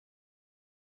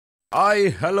Hi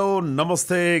hello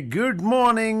నమస్తే good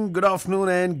morning good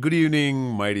afternoon and good evening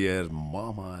my dear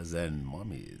మామాస్ and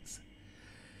mummies.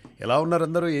 ఎలా ఉన్నారు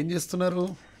అందరూ? ఏం చేస్తున్నారు?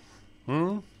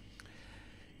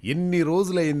 ఎన్ని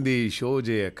రోజులైంది షో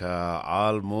చేయక?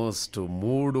 ఆల్మోస్ట్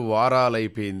 3 వారాలు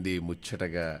అయిపోయింది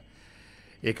ముచ్చటగా.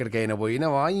 ఎక్కడికైనా పోయినా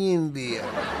వాయింది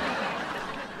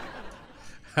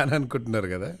అని అనుకుంటున్నారు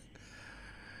కదా.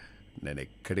 నేను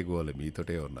ఎక్కడికి పోలే,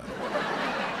 మీతోటే ఉన్నాను.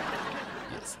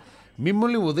 ఎస్,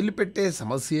 మిమ్మల్ని వదిలిపెట్టే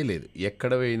సమస్యే లేదు.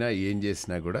 ఎక్కడ పోయినా ఏం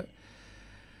చేసినా కూడా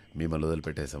మిమ్మల్ని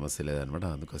వదిలిపెట్టే సమస్య లేదనమాట.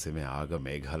 అందుకోసమే ఆగ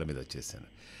మేఘాల మీద వచ్చేసాను.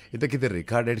 ఇంతకిది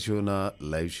రికార్డెడ్ షోనా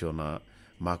లైవ్ షోనా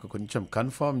మాకు కొంచెం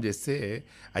కన్ఫామ్ చేస్తే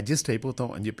అడ్జస్ట్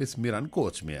అయిపోతాం అని చెప్పేసి మీరు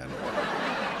అనుకోవచ్చు. మీ అని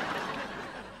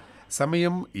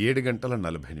సమయం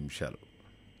 7:40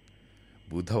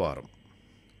 బుధవారం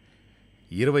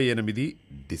 28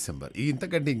 డిసెంబర్.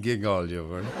 ఇంతకంటే ఇంకేం కావాలి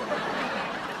చెప్పండి.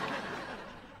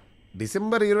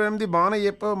 డిసెంబర్ 28 బాగానే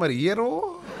చెప్పావు, మరి year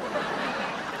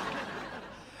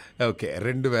okay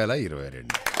 2022.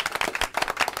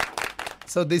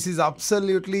 So this is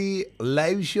absolutely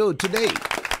live show today.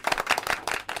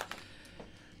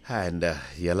 And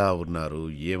ఎలా ఉన్నారు,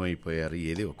 ఏమైపోయారు,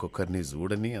 ఏది ఒక్కొక్కరిని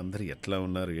చూడని అందరు ఎట్లా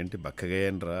ఉన్నారు, ఏంటి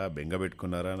బక్కగాయనరా, బెంగ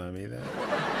పెట్టుకున్నారా నా మీద?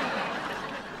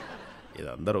 ఇది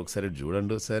అందరూ ఒకసారి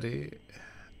చూడండి. ఒకసారి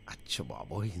అచ్చ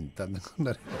బాబోయ్ ఇంత అందంగా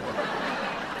ఉన్నారు.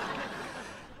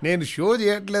 నేను షో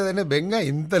చేయట్లేదనే బెంగ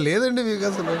ఇంత లేదండి మీకు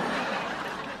అసలు.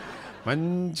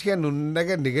 మంచిగా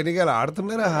నుండగా నిగనిగలు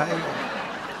ఆడుతున్నారా హాయిగా.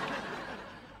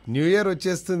 న్యూ ఇయర్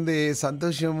వచ్చేస్తుంది,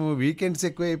 సంతోషము, వీకెండ్స్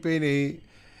ఎక్కువైపోయినాయి.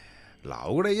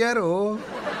 లావు కూడా అయ్యారు,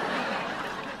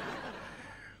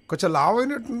 కొంచెం లావు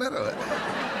అయినట్టున్నారు.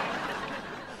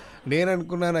 నేను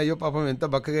అనుకున్నాను అయ్యో పాపం ఎంత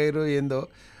బక్కగా అయ్యారో ఏందో,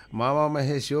 మామ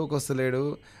మహేష్ షోకి వస్తలేడు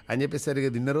అని చెప్పి సరిగా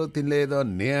తిన్నరో తినలేదో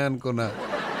అని నేను అనుకున్నా.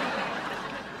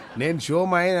 నేను షో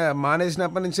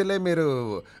మానేసినప్పటి నుంచే మీరు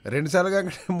 2 సార్లు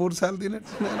కాకుండా 3 సార్లు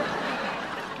తినట్టున్నారు.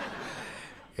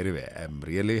 Anyway I'm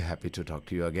really happy to talk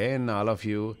to you again all of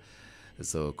you.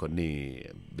 So కొన్ని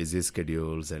బిజీ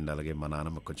స్కెడ్యూల్స్ అండ్ అలాగే మా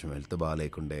నాన్నమ్మ కొంచెం హెల్త్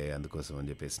బాగాలేకుండే, అందుకోసం అని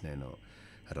చెప్పేసి నేను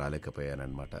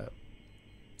రాలేకపోయానమాట.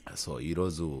 సో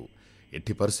ఈరోజు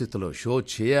ఎట్టి పరిస్థితుల్లో షో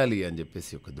చేయాలి అని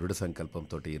చెప్పేసి ఒక దృఢ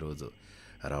సంకల్పంతో ఈరోజు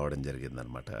రావడం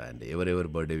జరిగిందనమాట. అండ్ ఎవరెవరి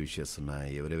బర్త్డే విషెస్ ఉన్నాయి,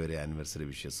 ఎవరెవరి యానివర్సరీ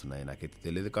విషెస్ ఉన్నాయి నాకైతే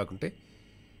తెలియదు. కాకుంటే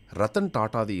రతన్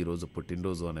టాటాది ఈరోజు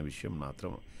పుట్టినరోజు అనే విషయం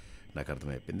మాత్రం నాకు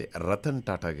అర్థమైపోయింది. రతన్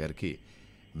టాటా గారికి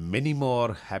many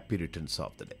more happy returns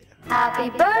of the day. Happy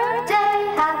birthday,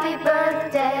 happy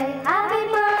birthday, happy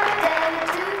birthday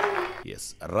to you. Yes,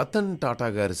 Ratan Tata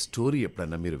గారి స్టోరీ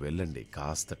ఎప్పుడన్నా మీరు వెళ్ళండి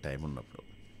కాస్త టైం ఉన్నప్పుడు.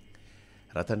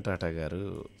 రతన్ టాటా గారు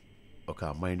ఒక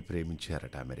అమ్మాయిని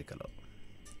ప్రేమించారట అమెరికాలో.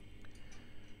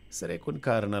 సరే కొన్ని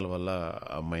కారణాల వల్ల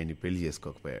అమ్మాయిని పెళ్లి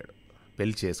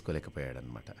చేసుకోలేకపోయాడు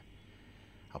అనమాట.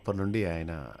 అప్పటి నుండి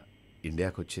ఆయన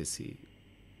ఇండియాకు వచ్చేసి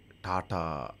టాటా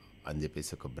అని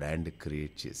చెప్పేసి ఒక బ్రాండ్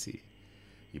క్రియేట్ చేసి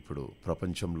ఇప్పుడు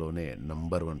ప్రపంచంలోనే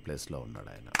నంబర్ 1 ప్లేస్లో ఉన్నాడు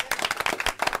ఆయన.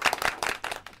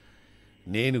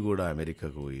 నేను కూడా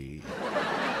అమెరికాకు పోయి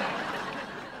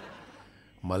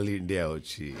మళ్ళీ ఇండియా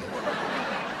వచ్చి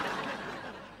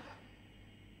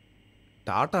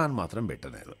టాటా అని మాత్రం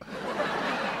పెట్టను,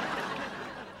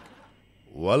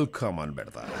 వెల్కమ్ అని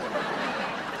పెడతా.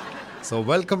 సో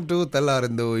వెల్కమ్ టు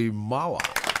తెల్లారిందో ఈ మావా.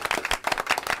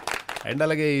 అండ్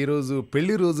అలాగే ఈరోజు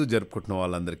పెళ్లి రోజు జరుపుకుంటున్న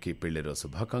వాళ్ళందరికీ పెళ్లి రోజు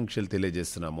శుభాకాంక్షలు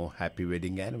తెలియజేస్తున్నాము. Happy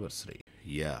wedding anniversary.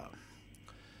 Yeah,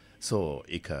 so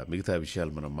ఇక మిగతా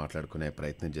విషయాలు మనం మాట్లాడుకునే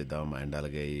ప్రయత్నం చేద్దాం. అండ్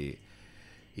అలాగే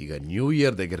ఇక న్యూ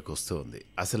ఇయర్ దగ్గరకు వస్తూ ఉంది.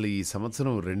 అసలు ఈ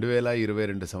సంవత్సరం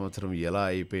 2022 సంవత్సరం ఎలా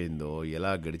అయిపోయిందో,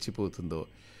 ఎలా గడిచిపోతుందో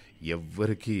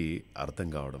ఎవ్వరికీ అర్థం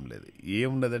కావడం లేదు.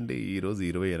 ఏమున్నదండి, ఈరోజు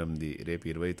 28, రేపు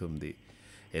 29,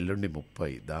 ఎల్లుండి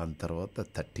 30, దాని తర్వాత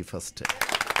 31.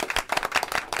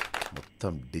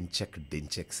 మొత్తం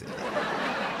డించెక్స్.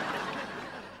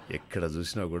 ఎక్కడ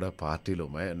చూసినా కూడా పార్టీలో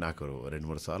నాకు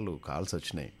 2-3 సార్లు కాల్స్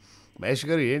వచ్చినాయి. మహేష్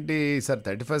గారు ఏంటి సార్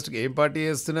 31కి ఏం పార్టీ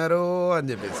చేస్తున్నారో అని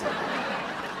చెప్పేసి.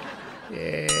 ఏ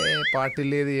పార్టీ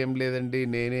లేదు, ఏం లేదండి.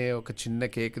 నేనే ఒక చిన్న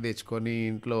కేక్ తెచ్చుకొని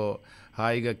ఇంట్లో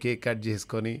హాయిగా కేక్ కట్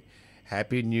చేసుకొని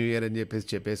హ్యాపీ న్యూ ఇయర్ అని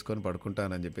చెప్పేసుకొని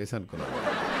పడుకుంటానని చెప్పేసి అనుకున్నాను.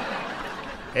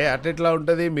 అట్లా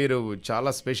ఉంటుంది, మీరు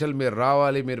చాలా స్పెషల్, మీరు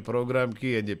రావాలి మీరు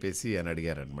ప్రోగ్రామ్కి అని చెప్పేసి అని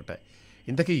అడిగారనమాట.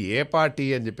 ఇంతకీ ఏ పార్టీ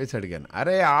అని చెప్పేసి అడిగాను.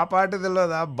 అరే ఆ పార్టీ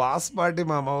తెలియదా, బాస్ పార్టీ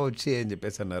మా అమ్మ వచ్చి అని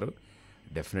చెప్పేసి అన్నారు.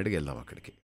 డెఫినెట్గా వెళ్దాం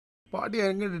అక్కడికి. పార్టీ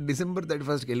ఎందుకంటే డిసెంబర్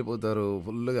 31కి వెళ్ళిపోతారు,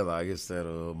 ఫుల్గా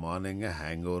తాగిస్తారు, మార్నింగ్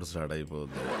హ్యాంగ్ ఓవర్ స్టార్ట్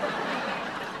అయిపోతుంది.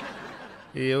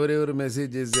 ఎవరెవరు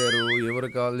మెసేజ్ చేశారు, ఎవరు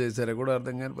కాల్ చేశారో కూడా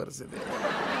అర్థం కాని పరిస్థితి.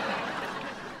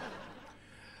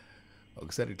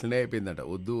 ఒకసారి ఇట్లనే అయిపోయిందట,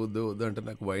 వద్దు వద్దు వద్దు అంటే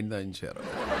నాకు వైన్ తాగించారు.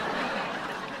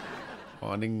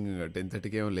 మార్నింగ్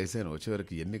 10:30కి ఏమో లేసాను.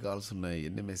 వచ్చేవరకు ఎన్ని కాల్స్ ఉన్నాయి,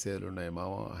 ఎన్ని మెసేజ్లు ఉన్నాయి.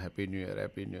 మామ happy new year,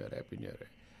 happy new year, happy new year.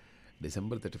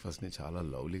 December 31st చాలా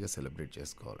లవ్లీగా సెలబ్రేట్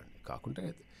చేసుకోవాలండి. కాకుంటే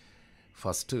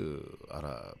ఫస్ట్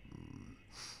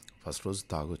రోజు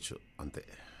తాగొచ్చు అంతే.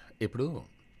 ఇప్పుడు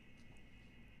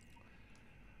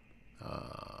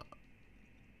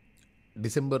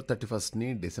December 31st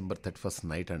December 31st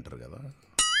night అంటారు కదా,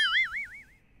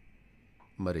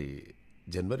 మరి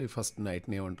January 1st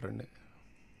నైట్ని ఏమంటారండి?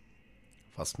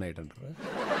 ఫస్ట్ నైట్ అంటారా?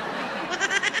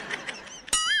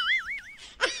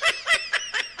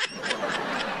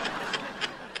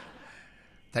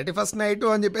 31st నైట్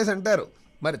అని చెప్పేసి అంటారు.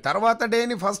 మరి తర్వాత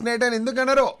డేని ఫస్ట్ నైట్ అని ఎందుకు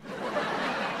అన్నారు?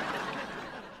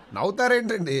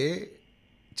 నవ్వుతారేంటండి,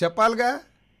 చెప్పాలిగా.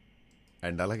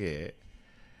 అండ్ అలాగే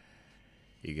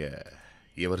ఇక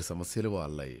ఎవరి సమస్యలు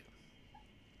వాళ్ళవి.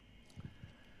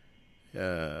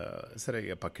 సరే,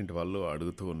 ఇక పక్కింటి వాళ్ళు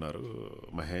అడుగుతూ ఉన్నారు,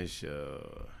 మహేష్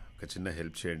ఒక చిన్న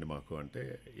హెల్ప్ చేయండి మాకు అంటే,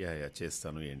 యా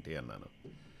చేస్తాను ఏంటి అన్నాను.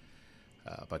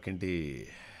 పక్కింటి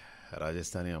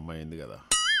రాజస్థానీ అమ్మాయి ఉంది కదా,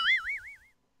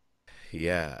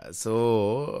 సో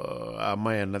ఆ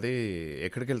అమ్మాయి అన్నది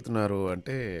ఎక్కడికి వెళ్తున్నారు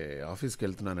అంటే, ఆఫీస్కి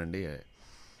వెళ్తున్నానండి.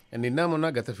 నిన్న మొన్న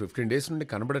గత 15 days నుండి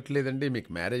కనబడట్లేదండి, మీకు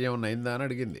మ్యారేజ్ ఏమన్నా అయిందా అని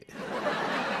అడిగింది.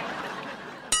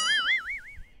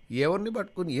 ఎవరిని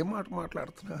పట్టుకుని ఏం మాట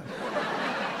మాట్లాడుతున్నారు?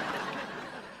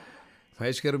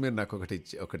 మహేష్ గారు, మీరు నాకు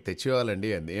ఒకటి తెచ్చివ్వాలండి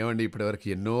అంది. ఏమండి, ఇప్పటివరకు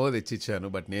ఎన్నో తెచ్చిచ్చాను,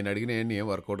 బట్ నేను అడిగిన ఏం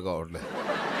వర్కౌట్ కావట్లేదు.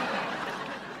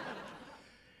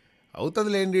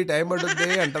 అవుతుందిలేండి, టైం పడుతుంది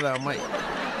అంటది ఆ అమ్మాయి.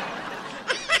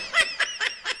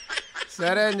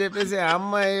 సరే అని చెప్పేసి ఆ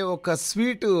అమ్మాయి ఒక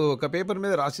స్వీట్ ఒక పేపర్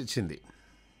మీద రాసిచ్చింది.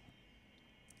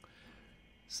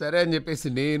 సరే అని చెప్పేసి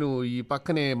నేను ఈ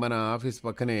పక్కనే, మన ఆఫీస్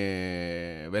పక్కనే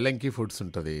వెల్లంకి ఫుడ్స్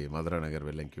ఉంటుంది, మధురానగర్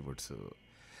వెల్లంకి ఫుడ్స్,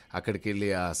 అక్కడికి వెళ్ళి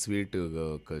ఆ స్వీట్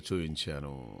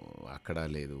చూపించాను, అక్కడ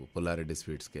లేదు. పుల్లారెడ్డి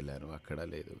స్వీట్స్కి వెళ్ళాను, అక్కడ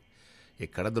లేదు.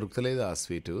 ఎక్కడ దొరకలేదు ఆ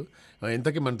స్వీటు.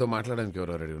 ఇంతకీ మనతో మాట్లాడడానికి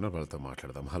ఎవరో రెడీ ఉన్నారు, వాళ్ళతో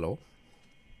మాట్లాడదాం. హలో.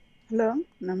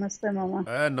 నమస్తే మామ.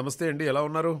 నమస్తే అండి, ఎలా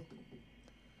ఉన్నారు?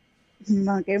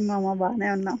 మాకేం మామ, బాగానే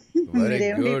ఉన్నాం.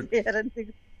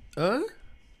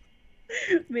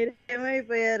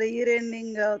 మీరేమైపోయారు? ఇయర్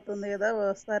ఎండింగ్ అవుతుంది కదా,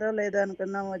 వస్తారో లేదో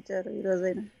అనుకున్నాం, వచ్చారు ఈ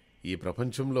రోజైనా. ఈ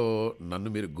ప్రపంచంలో నన్ను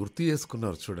మీరు గుర్తు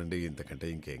చేసుకున్నారు చూడండి, ఇంతకంటే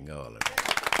ఇంకేం కావాలండి.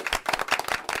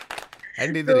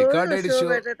 అండ్ ఇది రికార్డెడ్ షో.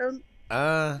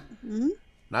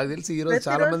 నాకు తెలిసి ఈరోజు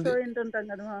చాలా మంది వింటుంటాం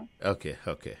కదా. ఓకే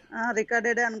ఓకే,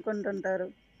 రికార్డెడ్ అనుకుంటుంటారు.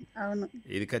 అవును,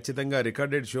 ఇది ఖచ్చితంగా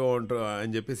రికార్డెడ్ షో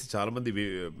అని చెప్పేసి చాలా మంది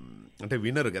అంటే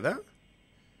వినరు కదా.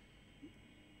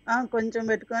 కొంచెం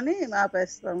పెట్టుకొని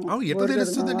ఆపేస్తాము. ఎట్లా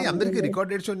తెలుస్తుందండి అందరికీ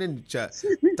రికార్డెడ్ షో? నేను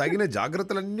తగిన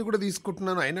జాగ్రత్తలన్నీ కూడా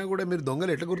తీసుకుంటున్నాను, అయినా కూడా మీరు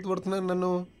దొంగలు ఎట్లా గుర్తుపడుతున్నారు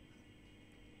నన్ను?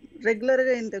 రెగ్యులర్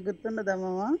గా ఇంత గుర్తుండదా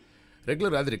మామ?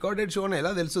 రెగ్యులర్ అది రికార్డెడ్ షో అని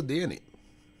ఎలా తెలుస్తుంది అని?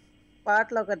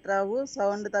 పాటలు ఒకటి రావు,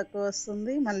 సౌండ్ తక్కువ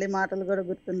వస్తుంది, మళ్ళీ మాటలు కూడా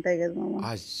గుర్తుంటాయి కదా మామ.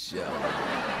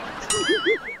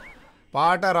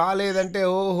 పాట రాలేదంటే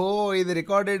ఓహో ఇది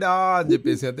రికార్డెడా అని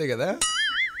చెప్పేసి, అంతే కదా.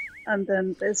 అంతే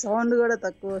అంతే, సౌండ్ కూడా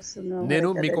తక్కువ వస్తుంది. నేను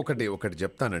మీకు ఒకటి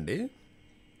చెప్తానండి.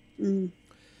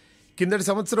 కిందటి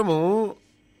సంవత్సరము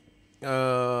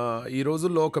ఈ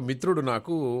రోజుల్లో ఒక మిత్రుడు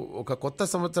నాకు ఒక కొత్త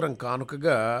సంవత్సరం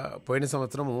కానుకగా పోయిన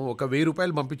సంవత్సరము ఒక 1000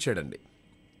 రూపాయలు పంపించాడండి.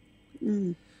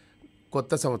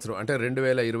 కొత్త సంవత్సరం అంటే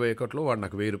 2021లో వాడు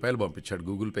నాకు 1000 రూపాయలు పంపించాడు,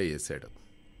 గూగుల్ పే చేశాడు.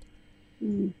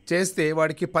 చేస్తే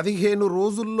వాడికి 15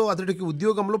 రోజుల్లో అతడికి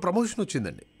ఉద్యోగంలో ప్రమోషన్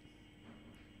వచ్చిందండి.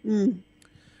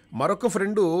 మరొక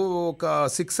ఫ్రెండు ఒక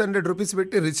 600 రూపీస్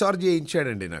పెట్టి రీఛార్జ్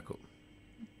చేయించాడండి నాకు.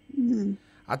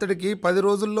 అతడికి 10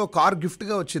 రోజుల్లో కార్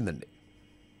గిఫ్ట్గా వచ్చిందండి.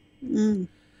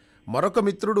 మరొక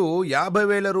మిత్రుడు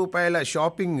 50,000 రూపాయల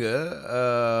షాపింగ్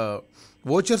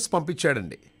వోచర్స్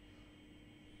పంపించాడండి.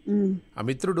 ఆ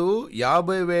మిత్రుడు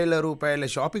 50,000 రూపాయల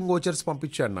షాపింగ్ వోచర్స్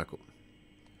పంపించాడు నాకు.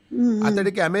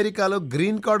 అతడికి అమెరికాలో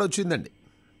గ్రీన్ కార్డ్ వచ్చిందండి.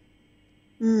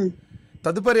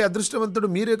 తదుపరి అదృష్టవంతుడు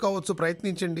మీరే కావచ్చు,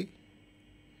 ప్రయత్నించండి.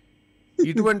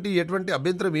 ఎటువంటి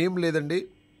అభ్యంతరం ఏం లేదండి.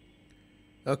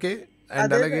 ఓకే.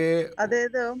 అండ్ అలాగే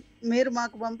అదేదో మీరు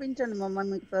మాకు పంపించండి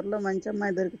మమ్మల్ని, మీకు త్వరలో మంచి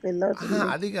అమ్మాయి దొరికి పెళ్ళి అవుతుంది.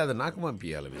 అది కాదు, నాకు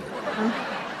పంపించాలి మీరు.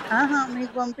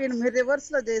 మీకు పంపించండి, మీరు రివర్స్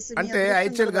లో చేసి. అంటే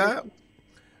యాక్చువల్గా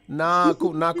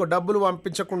నాకు డబ్బులు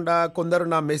పంపించకుండా, కొందరు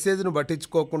నా మెసేజ్ను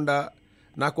పట్టించుకోకుండా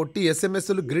నాకు ఒట్టి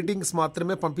ఎస్ఎంఎస్లు గ్రీటింగ్స్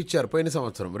మాత్రమే పంపించారు పోయిన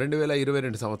సంవత్సరం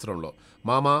 2022 సంవత్సరంలో.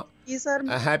 మామా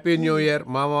హ్యాపీ న్యూ ఇయర్,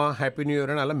 మామా హ్యాపీ న్యూ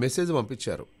ఇయర్ అని అలా మెసేజ్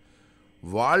పంపించారు.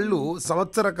 వాళ్ళు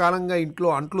సంవత్సర కాలంగా ఇంట్లో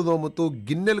అంట్లు దోముతూ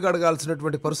గిన్నెలు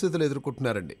గడగాల్సినటువంటి పరిస్థితులు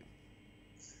ఎదుర్కొంటున్నారండి.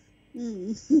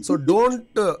 So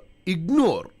don't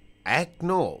ignore, act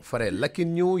no for a lucky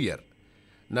new year.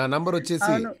 నా నంబర్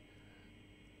వచ్చేసి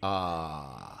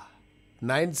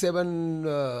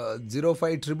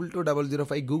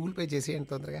 9705222005 గూగుల్ పే చేసేయండి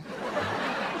తొందరగా.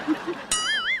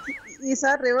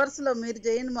 ఈసారి రివర్స్ లో మీరు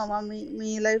చేయండి మామ,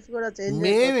 మీ లైఫ్ కూడా చేంజ్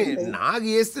మేమే నాకు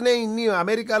చేస్తూనే ఇన్ని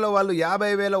అమెరికాలో వాళ్ళు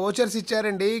 50,000 ఓచర్స్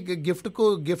ఇచ్చారండి.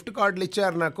 గిఫ్ట్ కార్డులు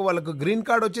ఇచ్చారు నాకు. వాళ్ళకు గ్రీన్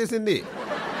కార్డ్ వచ్చేసింది.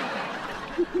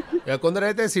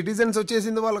 కొందరైతే సిటిజన్స్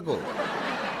వచ్చేసింది వాళ్ళకు.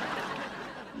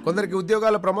 కొందరికి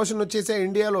ఉద్యోగాల ప్రమోషన్ వచ్చేసాయి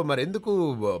ఇండియాలో. మరి ఎందుకు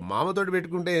మామతోటి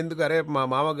పెట్టుకుంటే ఎందుకు? అరే మా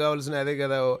మామకు కావాల్సిన అదే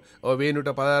కదా, ఓ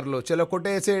 1016లో చలో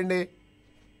కొట్టేసేయండి.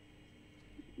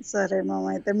 సరే మామ,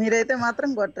 అయితే మీరైతే మాత్రం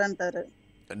కొట్టరంటారు.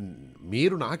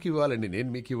 మీరు నాకు ఇవ్వాలండి, నేను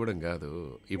మీకు ఇవ్వడం కాదు.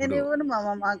 ఇప్పుడు ఇవ్వండి మామ,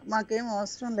 మాకేం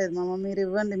అవసరం లేదు మామ, మీరు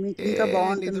ఇవ్వండి, మీకు ఇంకా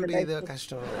బాగుంటుంది ఏదో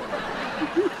కష్టం.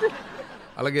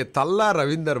 అలాగే తల్లా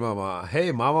రవీందర్ మామ, హే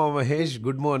మామ Mahesh,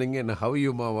 good morning and how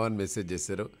you మామ అని మెసేజ్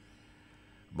చేశారు.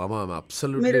 మామ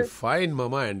అబ్సల్యూట్లీ ఫైన్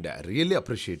మామ అండ్ రియల్లీ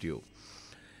అప్రిషియేట్ యూ.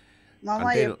 మామ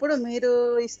ఎప్పుడు మీరు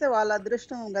ఇస్తే వాళ్ళ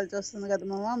అదృష్టం కలిసి వస్తుంది కదా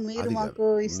మామ, మీరు మాకు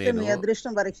ఇస్తే మీ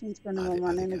అదృష్టం పరీక్షించుకోండి మామ.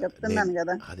 నేను చెప్తున్నాను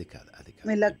కదా, అది కాదు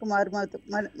మీ లక్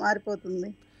మారిపోతుంది.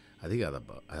 అది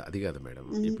కాదబ్బా, అది కాదు మేడం.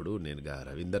 ఇప్పుడు నేను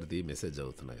రవీందర్ది మెసేజ్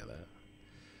చదువుతున్నా కదా,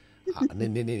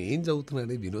 నేను ఏం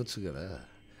చదువుతున్నాను వినొచ్చు కదా,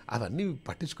 అవన్నీ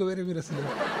పట్టించుకోవేరే మీరు అసలు.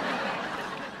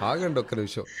 ఆగండి ఒక్క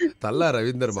నిమిషం. తల్లా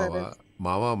రవీందర్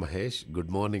మామ Mahesh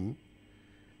good morning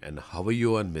and how you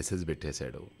అని మెసేజ్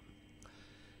పెట్టేశాడు.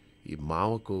 ఈ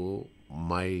మామకు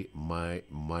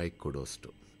మై కుడోస్ట్.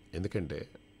 ఎందుకంటే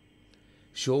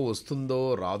షో వస్తుందో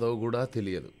రాదో కూడా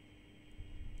తెలియదు.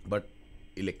 బట్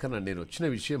ఈ లెక్కన నేను వచ్చిన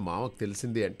విషయం మామకు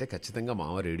తెలిసింది అంటే ఖచ్చితంగా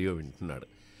మామ రేడియో వింటున్నాడు.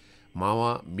 మామ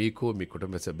మీకు, మీ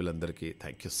కుటుంబ సభ్యులందరికీ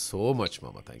థ్యాంక్ యూ సో మచ్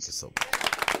మామ, థ్యాంక్ యూ సో మచ్.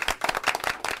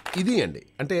 ఇది అండి,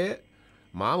 అంటే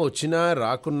మామ వచ్చినా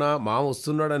రాకున్నా మామ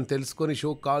వస్తున్నాడు అని తెలుసుకొని షో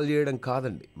కాల్ చేయడం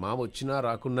కాదండి. మామ వచ్చినా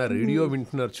రాకున్నా రేడియో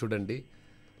వింటున్నారు చూడండి,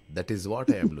 that is what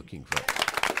I'm looking for.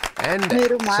 And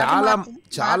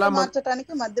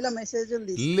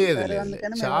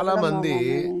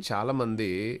చాలా మంది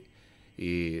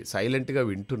ఈ సైలెంట్గా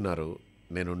వింటున్నారు.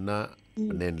 నేనున్నా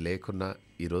నేను లేకున్నా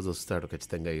ఈరోజు వస్తాడు,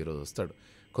 ఖచ్చితంగా ఈరోజు వస్తాడు.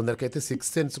 కొందరికైతే 6th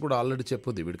సెన్స్ కూడా ఆల్రెడీ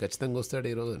చెప్పుద్ది, వీడు ఖచ్చితంగా వస్తాడు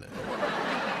ఈరోజు.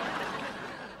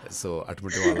 సో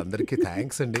అటువంటి వాళ్ళందరికీ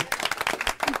థ్యాంక్స్ అండి.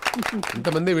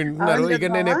 ఇంతమంది వింటున్నారు. ఇక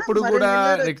నేను ఎప్పుడు కూడా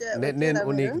నేను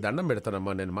నీకు దండం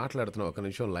పెడతానమ్మా, నేను మాట్లాడుతున్నా, ఒక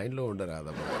నిమిషం లైన్లో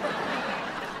ఉండరాదమ్మా,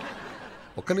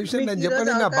 ఒక్క నిమిషం నేను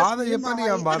చెప్పని నా బాధ చెప్పని.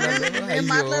 ఆ బాధ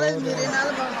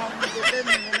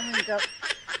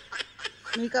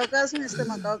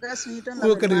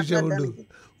ఒక నిమిషం ఉండు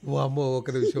అమ్మో, ఒక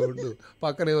నిమిషం ఉండు.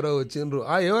 పక్కన ఎవరో వచ్చిండ్రు.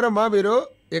 ఎవరమ్మా మీరు,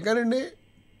 ఎక్కడండి?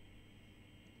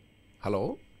 హలో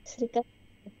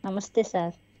నమస్తే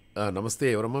సార్. నమస్తే,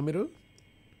 ఎవరమ్మా మీరు?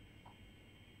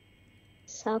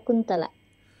 శాకుంతల.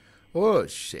 ఓ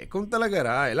శకుంతల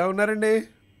గారా, ఎలా ఉన్నారండి?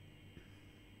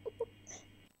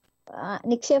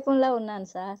 నిక్షేపంలో ఉన్నాను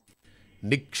సార్.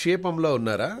 నిక్షేపంలో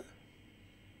ఉన్నారా?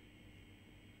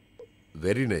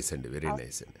 వెరీ నైస్ అండి, వెరీ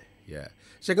నైస్ అండి. యా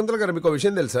శకుంతల గారు, మీకు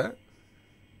విషయం తెలుసా?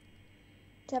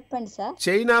 చెప్పండి సార్.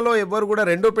 చైనాలో ఎవరు కూడా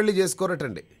రెండో పెళ్లి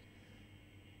చేసుకోరటండి.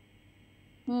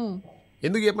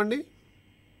 ఎందుకు చెప్పండి?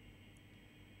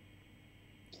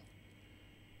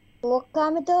 ఒక్క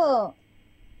ఆమెతో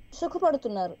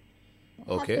సుఖపడుతున్నారు.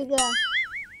 ఓకే,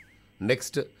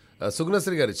 నెక్స్ట్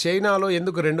సుగుణశ్రీ గారు, చైనాలో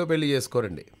ఎందుకు రెండో పెళ్లి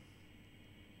చేసుకోరండి?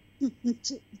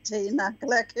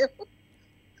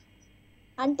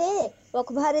 అంటే ఒక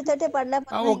భార్యతోటే పడ్డా.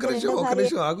 ఒక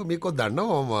నిమిషం ఆగు, మీకో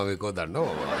దండం అమ్మా, మీకో దండం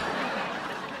అమ్మా.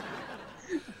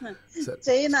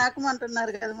 చెయ్యి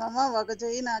నాకమంటున్నారు కదా మామ, ఒక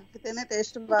చెయ్యి నాకితేనే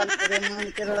టేస్ట్ బాగుంటుందేమో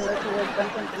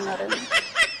అనుకుంటున్నారు.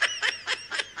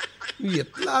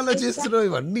 ఎట్లా ఆలోచిస్తున్నావు?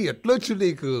 ఇవన్నీ ఎట్లొచ్చు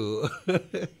నీకు?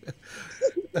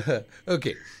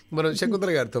 ఓకే, మనం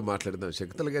శకుంతల గారితో మాట్లాడదాం.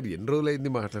 శకుంతల గారు, ఎన్ని రోజులైంది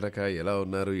మాట్లాడక? ఎలా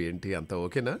ఉన్నారు, ఏంటి, అంతా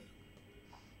ఓకేనా?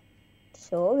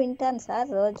 షో వింటాను సార్,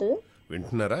 రోజు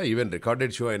వింటున్నారా? ఈవెన్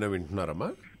రికార్డెడ్ షో అయినా వింటున్నారమ్మా?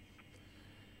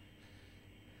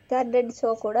 రికార్డెడ్ షో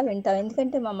కూడా వింటాం,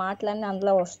 ఎందుకంటే మా మాటలన్నీ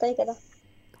అందులో వస్తాయి కదా.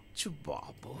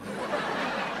 బాబు,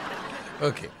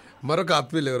 ఓకే. మరొక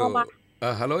ఆత్మీయులు ఎవరు?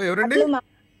 హలో, ఎవరండి?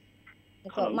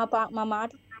 మా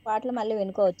పాటలు మళ్ళీ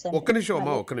వినుకోవచ్చు. ఒక్క నిమిషం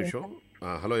అమ్మా, ఒక్క నిమిషం.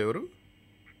 హలో, ఎవరు?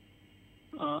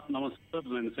 నమస్కారం,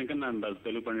 నేను శంకర్ నారాయణ,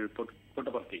 తెలుగు పండి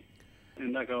పుట్టపర్తి.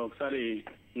 ఇందాక ఒకసారి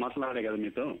మాట్లాడే కదా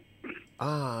మీతో.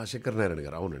 శంకర్ నారాయణ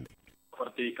గారు, అవునండి.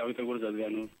 పర్తి కవిత కూడా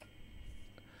చదివాను.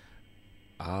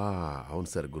 అవును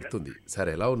సార్, గుర్తుంది సార్.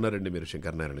 ఎలా ఉన్నారండి మీరు,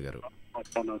 శంకర్ నారాయణ గారు?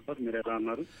 సార్, మీరు ఎలా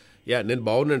ఉన్నారు? నేను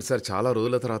బాగున్నాను సార్. చాలా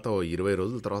రోజుల తర్వాత, 20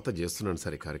 రోజుల తర్వాత చేస్తున్నాను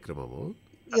సార్ ఈ కార్యక్రమము.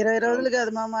 20 రోజులు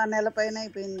కాదు మామ, నెల పైన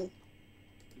అయిపోయింది.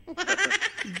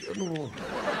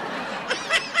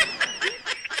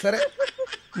 సరే,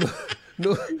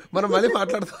 నువ్వు మనం మళ్ళీ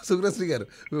మాట్లాడతాం సుగ్రశ్రీ గారు.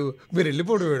 మీరు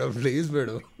వెళ్ళిపోడు మేడం, ప్లీజ్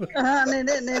మేడం.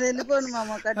 నేను వెళ్ళిపోను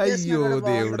మామ. అయ్యో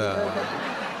దేవుడా,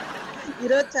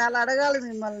 ఈరోజు చాలా అడగాలి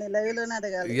మిమ్మల్ని, లైవ్ లోనే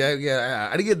అడగాలి.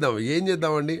 అడిగిద్దాం, ఏం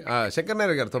చేద్దామండి. శంకర్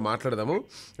నారాయణ గారితో మాట్లాడదాము.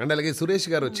 అండ్ అలాగే సురేష్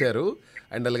గారు వచ్చారు,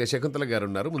 అండ్ అలాగే శకుంతల గారు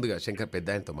ఉన్నారు. ముందుగా శంకర్ పెద్ద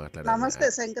ఆయనతో మాట్లాడారు. నమస్తే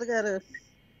శంకర్ గారు.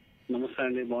 నమస్తే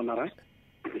అండి, బాగున్నారా?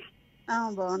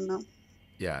 బాగున్నాం.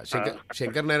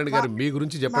 శంకర్ నారాయణ గారు మీ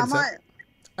గురించి చెప్పండి సార్.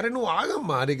 అరే నువ్వు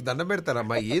ఆగమ్మా, నీకు దండం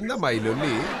పెడతారమ్మా, ఏందమ్మా ఈ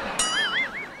లొల్లి.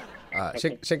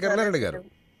 శంకర్ నారాయణ గారు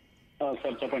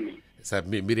సార్ చెప్పండి సార్.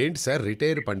 మీరేంటి సార్,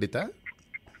 రిటైర్ పండిత?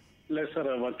 లేదు sir,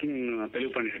 working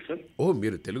Telugu Pandit sir. ఓ,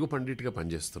 మీరు తెలుగు పండిట్గా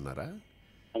పనిచేస్తున్నారా?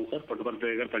 అవును సార్, పుట్టపర్తి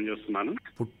దగ్గర పనిచేస్తున్నాను.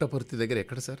 పుట్టపర్తి దగ్గర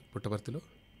ఎక్కడ సార్? పుట్టపర్తిలో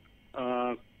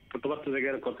పుట్టపర్తి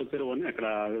దగ్గర కొత్త చెరువు అని అక్కడ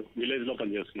విలేజ్ లో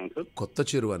పనిచేస్తున్నాను సార్. కొత్త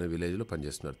చెరువు అనే విలేజ్ లో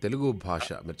పనిచేస్తున్నారు. తెలుగు భాష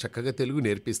మీరు చక్కగా తెలుగు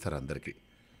నేర్పిస్తారు అందరికి.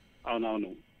 అవునవును,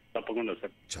 తప్పకుండా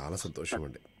సార్. చాలా సంతోషం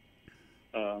అండి.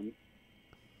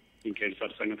 ఇంకేంటి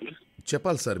సార్ సంగతులు?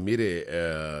 చెప్పాలి సార్ మీరే.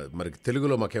 మరి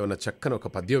తెలుగులో మాకేమైనా చక్కని ఒక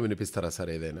పద్యం వినిపిస్తారా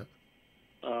సార్? ఏదైనా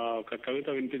ఒక కవిత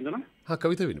వినిపించనా?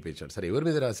 కవిత వినిపించండి సార్. ఎవరి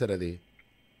మీద రాశారు అది?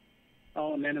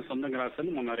 నేను సొంతంగా రాశాను,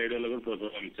 మొన్న రేడియోలో కూడా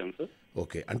ప్రోగ్రామ్ ఇచ్చాను సార్.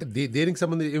 ఓకే, అంటే దేనికి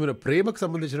సంబంధించి ఏమైనా ప్రేమకు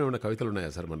సంబంధించిన ఏమైనా కవితలు ఉన్నాయా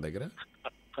సార్ మన దగ్గర?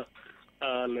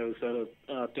 లేదు సార్,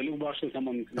 తెలుగు భాషకు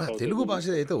సంబంధించిన. తెలుగు భాష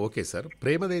అయితే ఓకే సార్,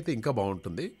 ప్రేమదైతే ఇంకా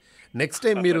బాగుంటుంది. నెక్స్ట్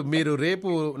టైం మీరు రేపు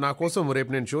నా కోసం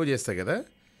రేపు నేను షో చేస్తా కదా,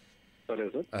 సరే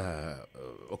సార్,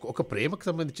 ఒక ప్రేమకు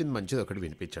సంబంధించింది మంచిది ఒకటి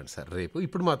వినిపించండి సార్ రేపు.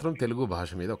 ఇప్పుడు మాత్రం తెలుగు భాష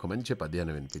మీద ఒక మంచి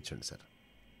పద్యాన్ని వినిపించండి సార్.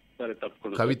 సరే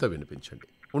తప్పకుండా. కవిత వినిపించండి.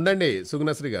 ఉండండి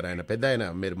సుగుణశ్రీ గారు, ఆయన పెద్ద ఆయన,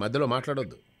 మీరు మధ్యలో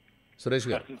మాట్లాడొద్దు. సురేష్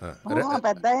గారు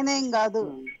పెద్ద ఆయన ఏం కాదు,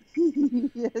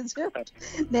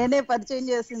 నేనే పరిచయం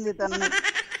చేసింది తను.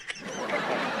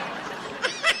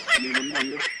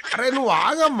 అరే నువ్వు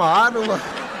ఆగమ్మా నువ్వు.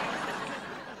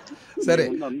 సరే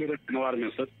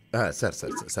సార్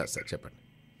సార్ సార్ సార్ చెప్పండి.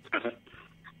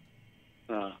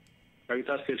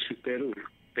 కవితా శీర్షిక పేరు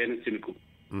తేనె చినుకు.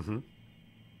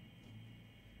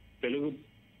 తెలుగు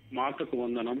మాటకు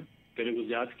వందనం, తెలుగు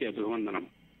జాతికి అభివందనం.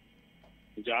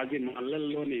 జాతి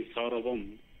మల్లెల్లోని సౌరభం,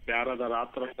 శారద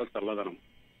రాత్రల చల్లదనం.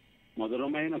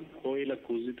 మధురమైన కోయిల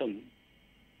కూజితం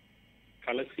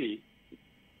కలిసి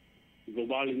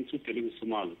గుబాళించు తెలుగు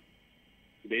సుమాలు.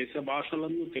 దేశ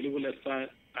భాషలందు తెలుగు లెస్స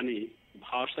అని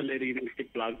భాషలెరిగినట్టి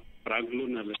ప్రాగ్లు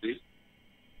నలది.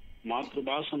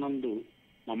 మాతృభాషనందు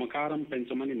మమకారం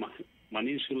పెంచమని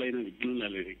మనీషులైన విజ్ఞులు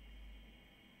నలిరి.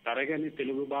 తరగని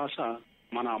తెలుగు భాష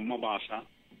మన అమ్మ భాష.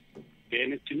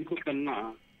 తేనె చినుకు కన్నా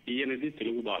తీయనిది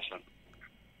తెలుగు భాష.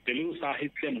 తెలుగు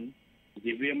సాహిత్యం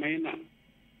దివ్యమైన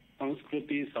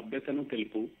సంస్కృతి సభ్యతను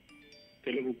తెలుపు.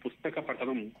 తెలుగు పుస్తక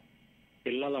పఠనం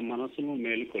పిల్లల మనసును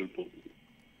మేలుకొల్పు.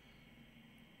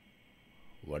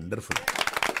 వండర్ఫుల్,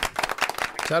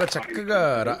 చాలా చక్కగా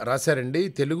రాశారండి.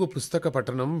 తెలుగు పుస్తక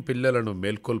పఠనం పిల్లలను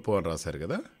మేల్కొల్పు అని రాశారు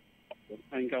కదా.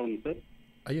 ఇంకా ఉంది సార్.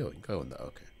 అయ్యో ఇంకా ఉందా?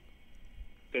 ఓకే.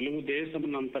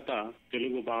 తెలుగుదేశమునంతటా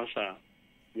తెలుగు భాష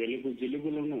వెలుగు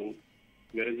జిలుగులను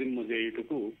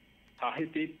విరజిమ్మజేయుటకు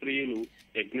సాహితీ ప్రియులు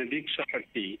యజ్ఞదీక్ష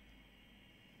పట్టి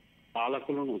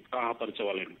పాలకులను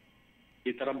ఉత్సాహపరచవలెను.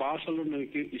 ఇతర భాషలు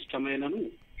నీకు ఇష్టమైనను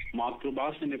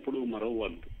మాతృభాషనెప్పుడు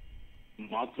మరవద్దు.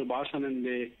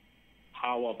 మాతృభాషనందే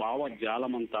హావభావ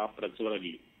జాలమంతా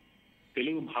ప్రజ్వరలి.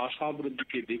 తెలుగు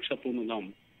భాషాభివృద్ధికి దీక్ష పూనుదాం,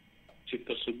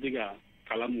 చిత్తశుద్ధిగా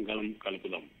కలం గలం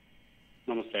కలుపుదాం.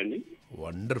 నమస్తే అండి.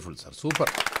 Wonderful sir,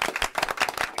 super.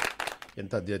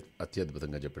 ఎంత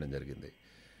అత్యద్భుతంగా చెప్పడం జరిగింది.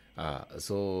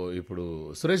 సో ఇప్పుడు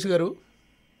సురేష్ గారు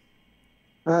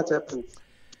చెప్పండి.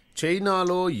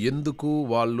 చైనాలో ఎందుకు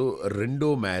వాళ్ళు రెండో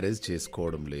మ్యారేజ్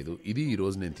చేసుకోవడం లేదు? ఇది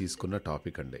ఈరోజు నేను తీసుకున్న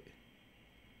టాపిక్ అండి.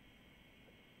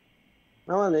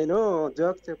 నేను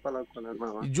జోక్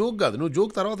చెప్పాలనుకున్నాను. జోక్ కాదు, నువ్వు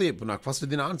జోక్ తర్వాత చెప్పు నాకు. ఫస్ట్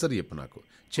దీని ఆన్సర్ చెప్పు నాకు.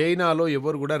 చైనాలో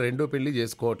ఎవరు కూడా రెండో పెళ్లి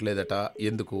చేసుకోవట్లేదట,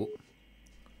 ఎందుకు?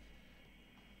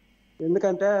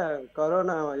 ఎందుకంటే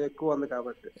కరోనా ఎక్కువ ఉంది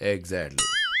కాబట్టి. ఎగ్జాక్ట్లీ,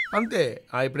 అంతే.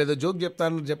 ఇప్పుడు ఏదో జోక్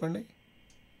చెప్తాను, చెప్పండి.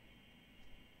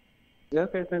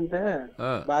 జోక్ ఏంటంటే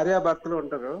భార్యాభర్తలు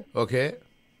ఉంటారు. ఓకే,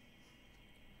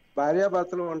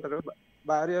 భార్యాభర్తలు ఉంటారు.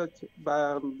 భార్య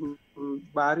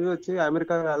వచ్చి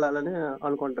అమెరికా వెళ్ళాలని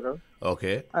అనుకుంటారు.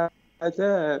 ఓకే. అయితే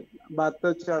భర్త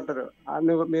వచ్చి అంటారు,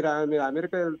 మీరు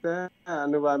అమెరికా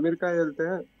వెళ్తే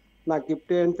నాకు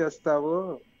గిఫ్ట్ ఏం తెస్తావు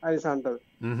అనేసి అంటారు.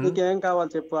 నీకేం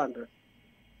కావాలి చెప్పు అంటారు.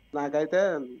 నాకైతే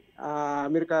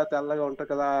అమెరికా తెల్లగా ఉంటుంది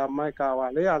కదా ఆ అమ్మాయి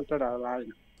కావాలి అంటాడు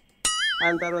ఆయన.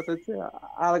 ఆయన తర్వాత వచ్చి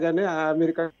అలాగని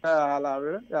అమెరికా అలా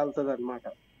వెళ్తుంది అనమాట.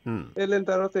 వెళ్ళిన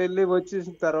తర్వాత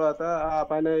వచ్చేసిన తర్వాత ఆ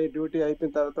పని డ్యూటీ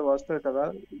అయిపోయిన తర్వాత వస్తాడు కదా,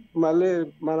 మళ్ళీ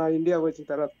మన ఇండియా వచ్చిన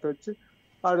తర్వాత వచ్చి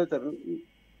అడుగుతారు,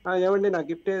 ఏమండి నా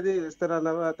గిఫ్ట్ ఏది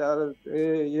ఇస్తారన్నావా,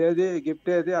 ఏది గిఫ్ట్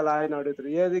ఏది అలా ఆయన అడుగుతారు.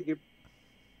 ఏది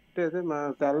గిఫ్ట్ ఏది, మా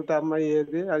తెల్లటి అమ్మాయి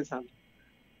ఏది అని అంటారు.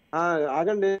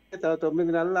 ఆగండి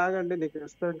 9 నెలలు ఆగండి నీకు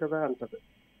ఇస్తాం కదా అంటారు.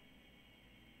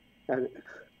 అది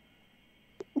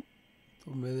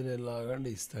 9 నెలలు ఆగండి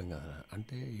ఇస్తాం కదా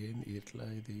అంటే ఏంది, ఎట్లా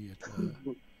ఇది,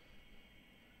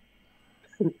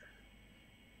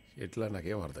 ఎట్లా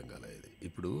నాకేం అర్థం కాలేదు ఇది.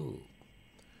 ఇప్పుడు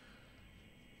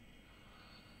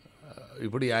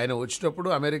ఆయన వచ్చేటప్పుడు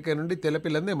అమెరికా నుండి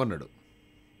తెల్లపిల్లని ఏమన్నాడు,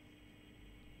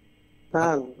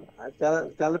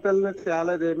 తెల్లపిల్లని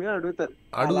తేలేదేమి అడుగుతారు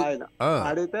ఆయన.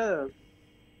 అడిగితే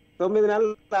 9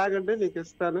 నెలలు ఆగండి నీకు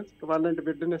ఇస్తాను, 12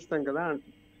 బిడ్డను ఇస్తాం కదా అంట.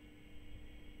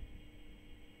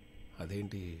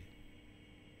 అదేంటి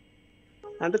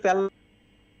అంటే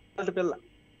తెల్లటి పిల్ల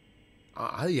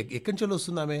అది ఎక్కడి నుంచి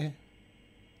వస్తుంది ఆమె?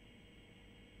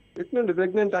 ఇటు నుండి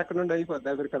ప్రెగ్నెంట్, అక్కడ నుండి అయిపోద్ది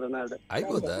అమెరికా నాడు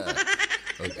అయిపోద్దా?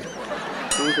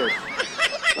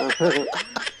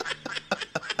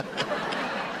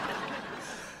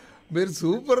 మీరు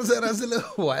సూపర్ సార్ అసలు.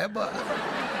 వాయబా.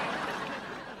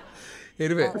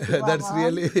 ఎనివే దట్స్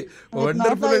రియల్లీ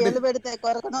వండర్ఫుల్ అండి. పెడితే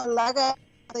కొరకనలాగా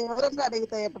వివరంగా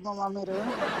అడిగితే మీరు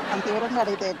అంత వివరంగా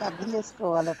అడిగితే అర్థం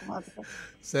చేసుకోవాలి.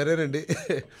 సరేనండి,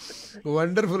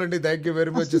 వండర్ఫుల్ అండి. థ్యాంక్ యూ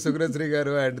వెరీ మచ్ సుగ్రశ్రీ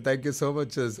గారు, and thank you so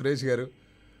much Suresh గారు.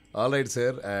 All right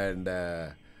sir. And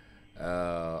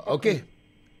okay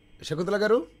Shakuntala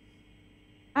గారు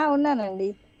ఉన్నానండి.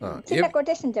 చిన్న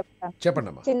కొటేషన్ చెప్తాను. చెప్పండి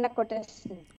అమ్మా. చిన్న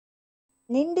కొటేషన్.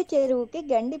 నిండు చెరువుకి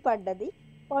గండి పడ్డది,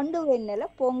 పండు వెన్నెల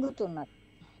పొంగుతున్నది.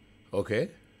 ఓకే,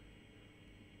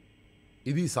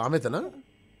 ఇది సామెతనా,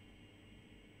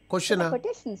 క్వశ్చనా?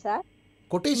 Quotation sir.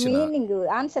 Quotation meaning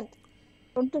answer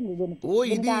ఉంటుంది దీనికి. ఓ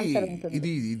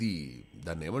ఇది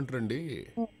దాన్ని ఏమంటారండి,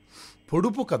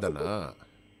 పొడుపు కథనా?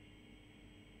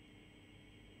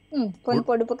 కొన్ని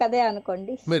పొడుపు కథే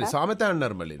అనుకోండి. మీరు సామెత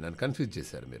అన్నారు, మళ్ళీ నన్ను కన్ఫ్యూజ్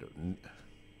చేశారు మీరు.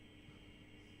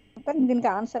 దీనికి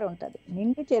ఆన్సర్ ఉంటుంది.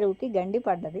 నిండు చెరువుకి గండి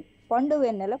పడ్డది, పండు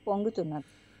వెన్నెల పొంగుతున్నది.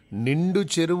 నిండు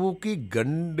చెరువుకి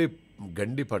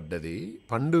గండి పడ్డది,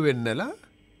 పండు వెన్నెల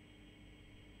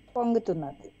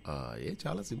పొంగుతున్నది.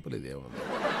 చాలా సింపుల్. ఇది ఏమన్నా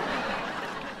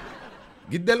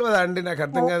గిద్దెలు కదా అండి, నాకు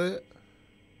అర్థం కాదు.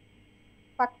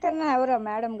 పక్కన ఎవరో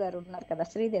మేడం గారు ఉన్నారు కదా,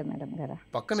 శ్రీదేవి మేడం గారు.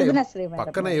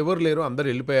 పక్కన ఎవరు లేరు, అందరు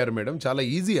వెళ్ళిపోయారు మేడం. చాలా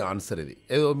ఈజీ ఆన్సర్ ఇది.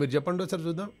 ఏదో మీరు చెప్పండి ఒకసారి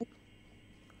చూద్దాం.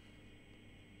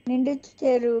 నిండు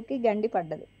చెరువుకి గండి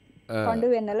పడ్డది, పండు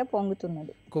వెన్నెల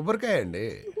పొంగుతున్నది. కొబ్బరికాయ అండి.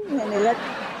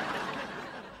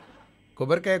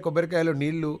 కొబ్బరికాయలో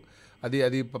నీళ్లు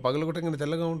అది పగలగొట్టగానే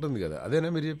తెల్లగా ఉంటుంది కదా,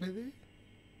 అదేనా మీరు చెప్పేది?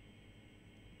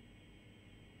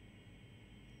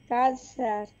 కాదు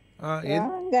సార్.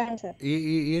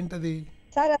 ఏంటది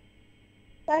సార్?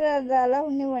 అది అలా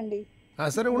ఉన్నివ్వండి.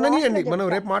 సరే ఉండనియండి, మనం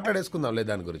రేపు మాట్లాడేసుకుందాంలే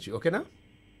దాని గురించి. ఓకేనా?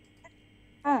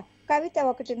 కవిత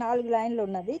ఒకటి 4 లైన్లు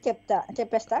ఉన్నది,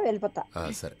 చెప్పేస్తా వెళ్ళిపోతా.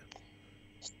 సరే.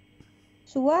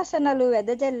 సువాసనలు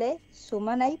వెదజల్లే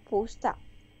సుమనై పూస్తా,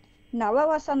 నవ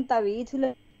వసంత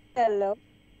వీధులలో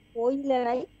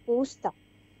కోయిలనై పూస్తా,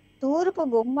 తూర్పు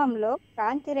గుమ్మంలో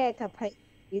కాంతిరేఖనై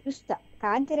విరుస్తా,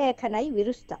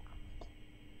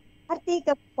 కార్తీక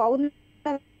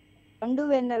పౌర్ణమి పండు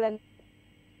వెన్నెలను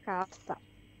కాస్తా,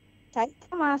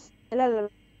 చైత్రమాస నెలలో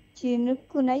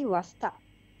చినుకునై వస్తా,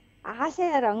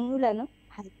 ఆశయ రంగులను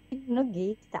హరిను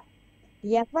గీస్తా,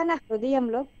 యవ్వన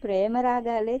హృదయంలో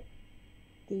ప్రేమరాగాలే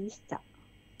తీస్తా,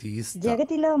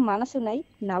 జగతిలో మనసునై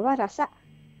నవరస,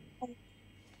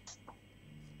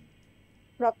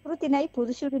 ప్రకృతినై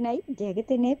పురుషుడినై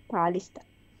జగతినే పాలిస్తా.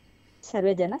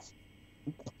 సర్వజన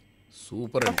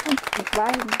సూపర్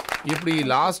అండి. ఇప్పుడు ఈ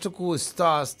లాస్ట్కు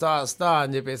ఇస్తా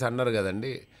అని చెప్పేసి అన్నారు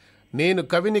కదండి. నేను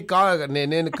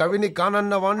కవిని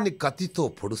కానన్న వాణ్ణి కత్తితో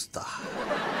పొడుస్తా,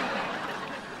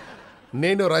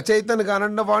 నేను రచయితను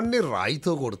కానన్న వాణ్ణి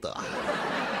రాయితో కొడతా.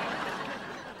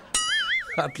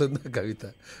 అట్లుందా కవిత?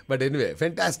 బట్ ఎనీవే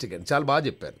ఫెంటాస్టిక్ అండి, చాలా బాగా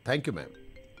చెప్పారు. Thank you ma'am.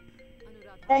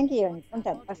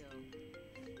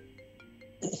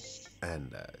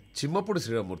 And Chimmapudi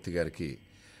Sriramurthy గారికి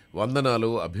వందనాలు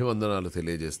అభివందనాలు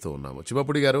తెలియజేస్తూ ఉన్నాము.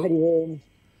 చిమ్మపుడి గారు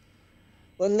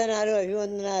వందనాలు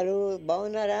అభివందనాలు.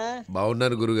 బాగున్నారా?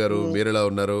 బాగున్నారు గురుగారు, మీరు ఎలా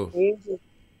ఉన్నారు?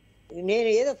 నేను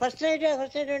ఏదో ఫస్ట్ నైట్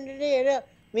అంటే ఏదో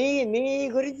మీ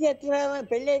గురించి ఎట్లా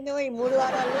పెళ్ళి అయిందేమో ఈ 3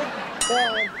 వారాల్లో.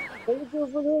 పెళ్లి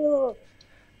చూపులు,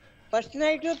 ఫస్ట్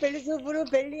నైట్, పెళ్లి చూపులు,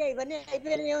 పెళ్లి ఇవన్నీ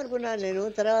అయిపోయాయి అనుకున్నాను నేను.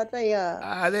 తర్వాత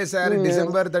అదే సార్,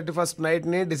 December 31st నైట్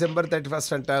ని December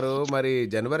 31st అంటారు, మరి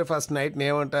January 1st నైట్ ని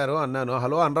ఏమంటారు అన్నాను.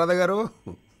 హలో అనురాధ గారు.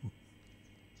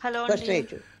 Hello first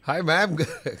night. Hi ma'am,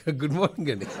 good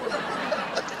morning అండి.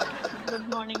 గుడ్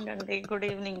మార్నింగ్ అండి, గుడ్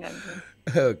ఈవినింగ్ అండి.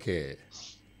 Okay,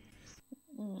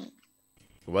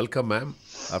 welcome ma'am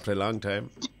after a long time.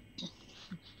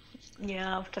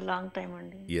 After long time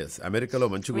అండి. ఎస్, అమెరికాలో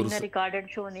మంచి గురు. రికార్డెడ్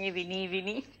షోని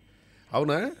విని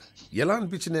అవునా, ఎలా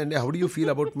అనిపించింది అండి? How do you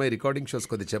feel about my recording shows?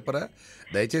 కొద్దిగా చెప్పరా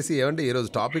దయచేసి. ఏమంటే ఈరోజు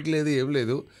టాపిక్ లేదు, ఏం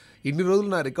లేదు. ఇన్ని రోజులు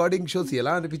నా రికార్డింగ్ షోస్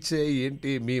ఎలా అనిపించాయి,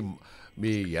 ఏంటి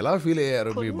మీ ఎలా ఫీల్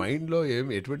అయ్యారు? మీ మైండ్లో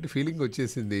ఎటువంటి ఫీలింగ్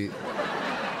వచ్చేసింది?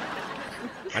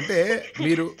 అంటే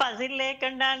మీరు పజిల్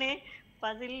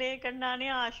లేకుండానే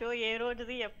ఆ షో ఏ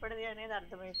రోజుది ఎప్పటిది అనేది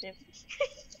అర్థమైపోయింది.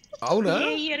 అవునా?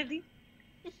 ఏ ఇయర్ది?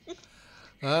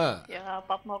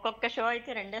 పాపం ఒక్కొక్క షో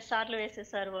అయితే 2 సార్లు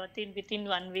వేసేసారు విత్ ఇన్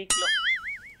 1 వీక్ లో.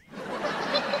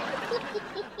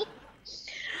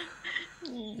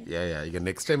 ఇక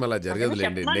నెక్స్ట్ టైం అలా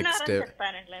జరగదులేండి. నెక్స్ట్ టైం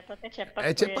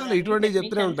చెప్పాలి, ఇటువంటివి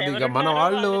చెప్తూనే ఉంటుంది. ఇక మన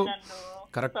వాళ్ళు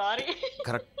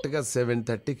కరెక్ట్గా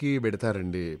 7:30కి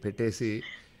పెడతారండి. పెట్టేసి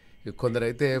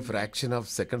కొందరైతే ఫ్రాక్షన్ ఆఫ్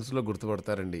సెకండ్స్లో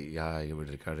గుర్తుపడతారండి.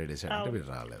 వీడు రికార్డెడ్ చేశాడంటే వీడు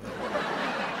రాలేదు.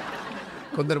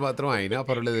 కొందరు మాత్రం అయినా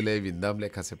పర్వాలేదులే, విందాంలే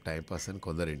కాసేపు టైం పాస్ అని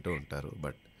కొందరు వింటూ ఉంటారు.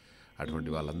 బట్ అటువంటి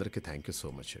వాళ్ళందరికీ థ్యాంక్ యూ సో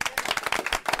మచ్.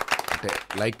 అంటే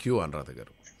లైక్ యూ అనురాధ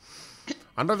గారు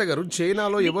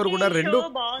చైనాలో ఎవరు కూడా రెండు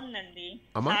బాగుందండి.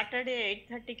 సాటర్డే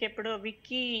 8:30కి ఎప్పుడో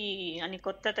విక్కీ అని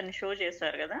కొత్త అతని షో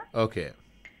చేశారు కదా. ఓకే,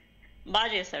 బాగా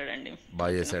చేశాడండి.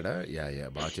 బాగా చేశాడా?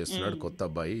 బాగా చేస్తున్నాడు. కొత్త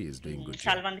అబ్బాయి ఈస్ డూయింగ్ గుడ్.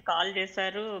 చాలా మంది కాల్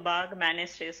చేశారు, బాగా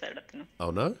మేనేజ్ చేశాడు అతను.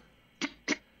 అవునా?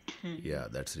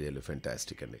 దట్స్ రియల్లీ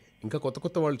ఫెంటాస్టిక్ అండి. ఇంకా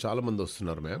కొత్త వాళ్ళు చాలా మంది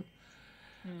వస్తున్నారు మ్యామ్.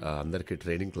 అందరికీ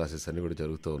ట్రైనింగ్ క్లాసెస్ అన్నీ కూడా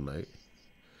జరుగుతూ ఉన్నాయి.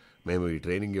 మేము ఈ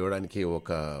ట్రైనింగ్ ఇవ్వడానికి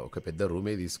ఒక పెద్ద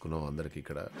రూమే తీసుకున్నాం అందరికి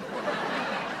ఇక్కడ.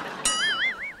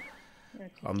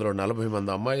 అందులో 40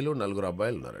 మంది అమ్మాయిలు, 4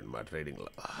 అబ్బాయిలు ఉన్నారండి మా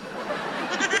ట్రైనింగ్లో.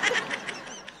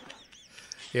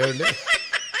 ఏమండి,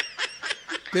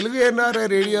 తెలుగు ఎన్ఆర్ఐ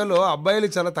రేడియోలో అబ్బాయిలు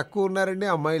చాలా తక్కువ ఉన్నారండి,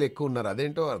 అమ్మాయిలు ఎక్కువ ఉన్నారు.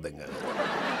 అదేంటో అర్థం కాదు.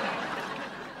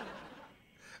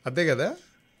 అంతే కదా?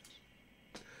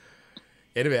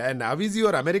 Anyway, and how is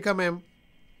your America ma'am?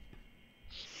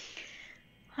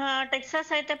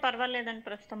 Texas అయితే పర్వాలేదండి,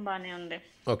 ప్రస్తుతం బాగానే ఉంది.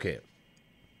 Okay,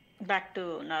 back to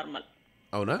normal.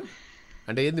 అవునా?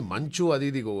 అంటే ఏంది, మంచు అది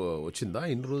ఇది వచ్చిందా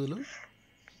ఇన్ని రోజులు?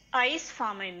 ఐస్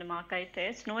ఫామ్ అయింది. మాకైతే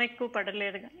స్నో ఎక్కువ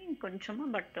పడలేదు కానీ కొంచెము,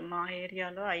 బట్ మా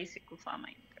ఏరియాలో ఐస్ ఎక్కువ ఫామ్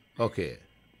అయింది. ఓకే,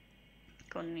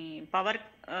 కొన్ని పవర్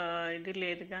ఇది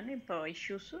లేదు కానీ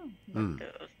ఇష్యూస్, బట్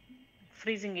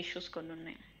ఫ్రీజింగ్ ఇష్యూస్ కొన్ని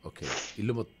ఉన్నాయి. ఓకే,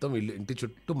 ఇంటి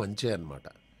చుట్టూ మంచే అన్నమాట.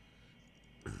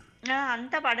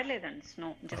 అంతా పడలేదండి స్నో,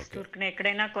 జస్ట్ ఊరికనే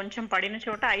ఎక్కడైనా కొంచెం పడిన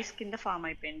చోట ఐస్ కింద ఫామ్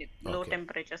అయిపోయింది. లో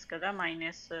టెంపరేచర్స్ కదా,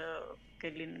 మైనస్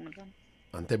వెళ్ళింది.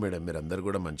 అంతే మేడం, మీరు అందరు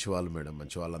కూడా మంచి వాళ్ళు మేడం.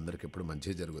 మంచి వాళ్ళందరికీ ఎప్పుడు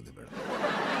మంచి జరుగుతుంది madam.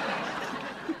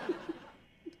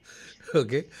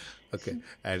 Okay okay.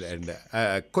 And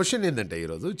question ఏంటంటే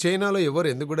ఈరోజు చైనాలో ఎవరు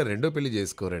ఎందుకు కూడా రెండో పెళ్లి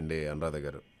చేసుకోరండి అనురాధ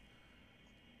గారు?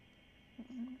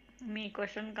 మీ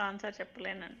క్వశ్చన్కి ఆన్సర్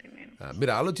చెప్పలేనండి నేను.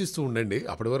 మీరు ఆలోచిస్తూ ఉండండి,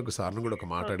 అప్పటి వరకు సార్ను కూడా ఒక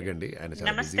మాట అడగండి. ఆయన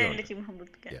చాలా బిజీగా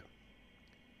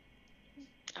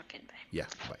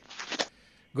బాయ్.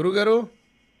 గురుగారు,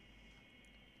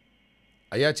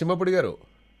 అయ్యా చిమ్మపుడి గారు,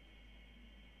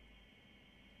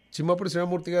 చిమ్మపుడి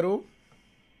శ్రీరామూర్తి గారు,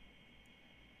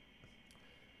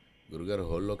 గురుగారు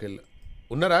హోల్లోకి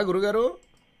ఉన్నారా గురుగారు?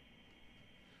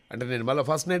 అంటే నేను మళ్ళీ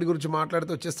ఫస్ట్ నైట్ గురించి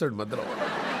మాట్లాడితే వచ్చేస్తాడు మధ్యలో.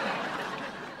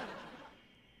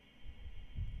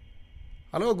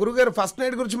 హలో గురుగారు, ఫస్ట్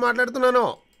నైట్ గురించి మాట్లాడుతున్నాను,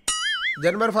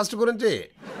 జనవరి 1 గురించి.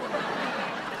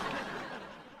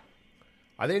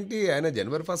 అదేంటి ఆయన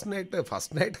జనవరి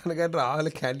ఫస్ట్ నైట్ అనగానే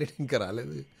రావాలి, క్యాండిడేట్ ఇంకా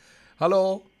రాలేదు. హలో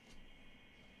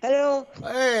హలో,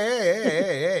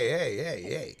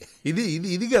 ఇది ఇది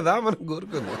ఇది కదా మనం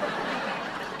కోరుకుంది.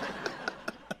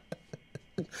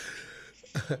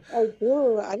 ఇప్పుడు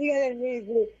అది కదండి,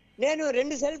 ఇప్పుడు నేను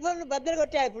 2 సెల్ ఫోన్లు బద్దలు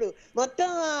కొట్టా. ఇప్పుడు మొత్తం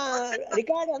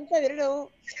రికార్డు అంతా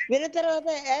విన్న తర్వాత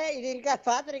ఇది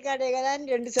పాత రికార్డే కదా అని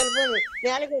 2 సెల్ ఫోన్లు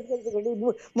నేలకు వేసుకెళ్తుంది.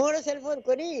 3వ సెల్ ఫోన్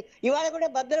కొని ఇవాళ కూడా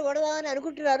బద్దలు కొడదామని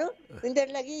అనుకుంటున్నారు.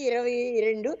 ఇంతట్లకి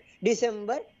 22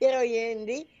 డిసెంబర్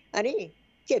 28 అని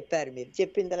చెప్పారు. మీరు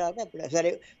చెప్పిన తర్వాత అప్పుడు సరే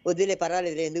వద్దులే,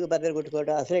 పర్వాలేదు, ఎందుకు బద్దలు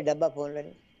కొట్టుకోవడం, అసలే డబ్బా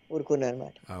ఫోన్లని ఊరుకున్నారు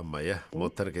అనమాట. అమ్మయ్య,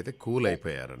 మొత్తానికైతే కూల్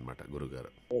అయిపోయారనమాట గురుగారు.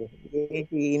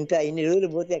 ఇన్ని రోజులు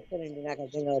పోతే ఎక్కడండి, నాకు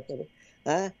అర్థం కావట్లేదు.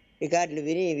 రికార్డులు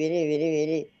విని విని విని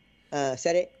విని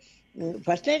సరే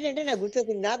ఫస్ట్ నైట్ అంటే నాకు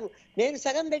గుర్తొచ్చింది. నేను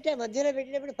సగం పెట్టా, మధ్యలో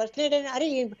పెట్టినప్పుడు ఫస్ట్ నైట్ అని, అరే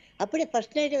అప్పుడే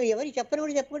ఫస్ట్ నైట్ ఎవరికి చెప్పని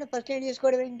కూడా చెప్పకుండా ఫస్ట్ నైట్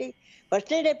చేసుకోవడం ఏంటి?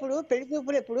 ఫస్ట్ నైట్ ఎప్పుడు, పెళ్లి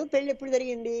చూపులు ఎప్పుడు, పెళ్లి ఎప్పుడు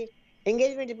జరిగింది,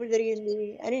 ఎంగేజ్మెంట్ ఎప్పుడు జరిగింది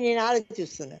అని నేను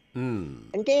ఆలోచిస్తున్నా.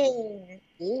 అంటే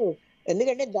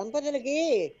ఎందుకంటే దంపతులకి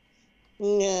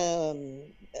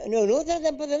నూతన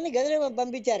దంపతుల్ని గదిలో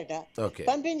పంపించారట.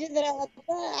 పంపించిన తర్వాత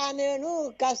ఆమెను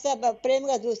కాస్త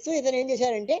ప్రేమగా చూస్తూ ఇతను ఏం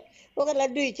చేశారంటే ఒక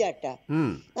లడ్డు ఇచ్చాట.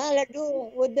 లడ్డు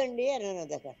వద్దండి అని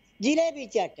అన్నదట. జిలేబీ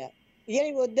ఇచ్చాట.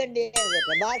 జిలేబీ వద్దండి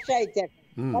అన్నదట. బాద్షా ఇచ్చాట.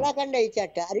 కలాకండ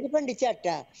ఇచ్చాట, అరటిపండు ఇచ్చాట,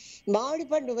 మామిడి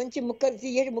పండు మంచి ముక్కలు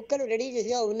 7 ముక్కలు రెడీ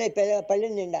చేసిగా ఉన్నాయి పళ్ళె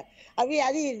నిండా. అది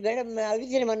మేడం అవి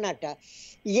తినమన్నట్ట.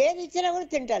 ఏది ఇచ్చినా కూడా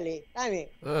తింటాలి ఆమె,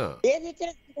 ఏది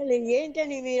ఇచ్చినా తింటాలి.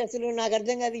 ఏంటని మీరు అసలు నాకు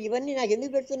అర్థం కాదు. ఇవన్నీ నాకు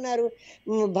ఎందుకు పెడుతున్నారు?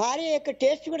 భార్య యొక్క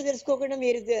టేస్ట్ కూడా తెలుసుకోకుండా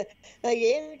మీరు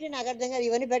ఏమిటి నాకు అర్థం కాదు.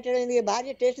 ఇవన్నీ పెట్టడం,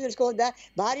 భార్య టేస్ట్ తెలుసుకోవద్దా?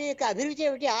 భార్య యొక్క అభిరుచి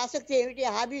ఏమిటి, ఆసక్తి ఏమిటి,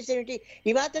 హాబీస్ ఏమిటి,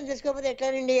 ఈ మాత్రం తెలుసుకోకపోతే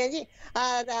ఎట్లానండి అని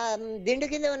దిండు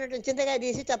కింద ఉన్నట్టు చింతకాయ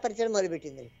తీసి చప్పరించడం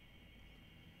మొదలుపెట్టింది.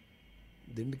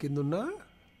 దిండు కింద ఉన్న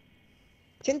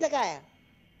చింతకాయ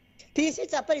తీసి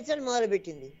చప్పరించడం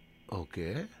మొదలుపెట్టింది. ఓకే,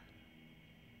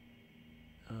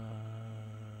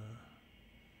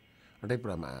 అంటే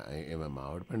ఇప్పుడు ఏమో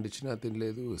మామిడి పండు ఇచ్చినా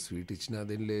తినలేదు, స్వీట్ ఇచ్చినా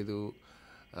తినలేదు,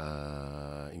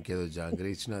 ఇంకేదో జాంగ్రీ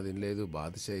ఇచ్చినా తినలేదు,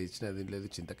 బాదుషా ఇచ్చినా తినలేదు,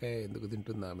 చింతకాయ ఎందుకు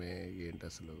తింటుంది ఆమె? ఏంటి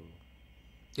అసలు?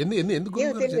 ఎందుకు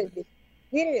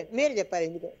మీరు చెప్పాలి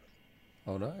ఎందుకు?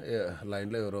 అవునా,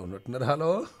 లైన్లో ఎవరో ఉన్నట్టున్నారు.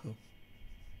 హలో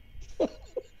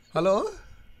హలో,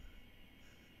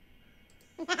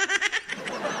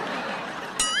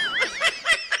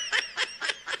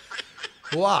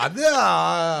 ఓ అదే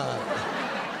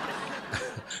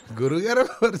గురుగారు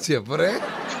మరి చెప్పరే.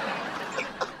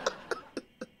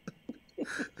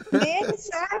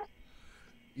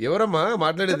 ఎవరమ్మా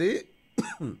మాట్లాడేది?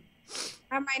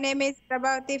 My name is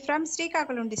Prabhavati from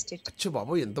Srikakulam district. అచ్చో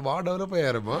బాబు, ఎంత బాగా డెవలప్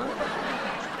అయ్యారమ్మా.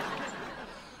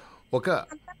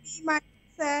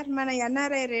 సార్ మన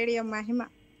ఎన్ఆర్ఐ రేడియో మహిమ.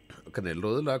 ఒక నెల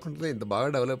రోజులు రాకుండానే ఇంత బాగా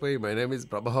డెవలప్ అయ్యి my name is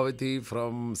Prabhavati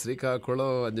from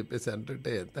Srikakulam అని చెప్పేసి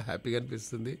అంటే ఎంత హ్యాపీగా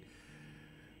అనిపిస్తుంది.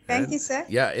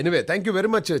 Yeah, anyway thank you very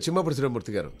much చిమ్మపురి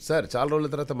Srimurthy గారు. సార్ చాలా రోజుల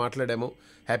తర్వాత మాట్లాడాము,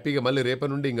 హ్యాపీగా మళ్ళీ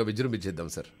రేపటి నుండి ఇంకా విజృంభించేద్దాం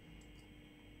sir.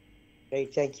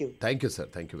 Thank you sir,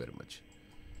 thank you very much.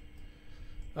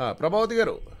 Prabhavati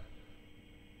గారు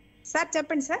సార్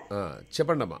చెప్పండి సార్.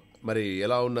 చెప్పండి అమ్మా, మరి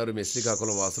ఎలా ఉన్నారు? మీ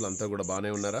శ్రీకాకుళం వాసులు అంతా కూడా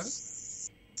బాగానే ఉన్నారా?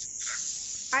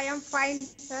 ఐ యామ్ ఫైన్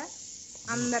సార్,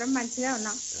 అందరం మంచిగా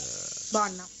ఉన్నాం,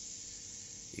 బాగున్నాం.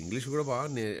 ఇంగ్లీష్ కూడా బాగా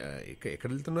ఎక్కడ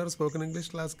వెళ్తున్నారు స్పోకెన్ ఇంగ్లీష్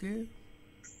క్లాస్కి?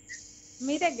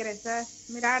 మీ దగ్గరే సార్,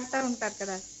 మీరు ఆడుతూ ఉంటారు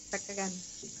కదా చక్కగా.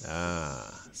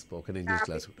 స్పోకెన్ ఇంగ్లీష్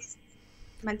క్లాస్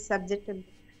మంచి సబ్జెక్ట్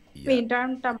వింటూ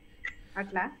ఉంటాం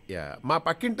అట్లా. యా, మా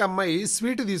పక్కింటి అమ్మాయి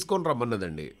స్వీట్ తీసుకొని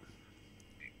రమ్మన్నదండి.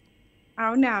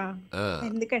 అవునా,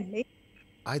 ఎందుకండి?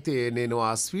 అయితే నేను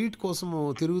ఆ స్వీట్ కోసము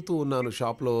తిరుగుతూ ఉన్నాను,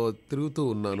 షాప్లో తిరుగుతూ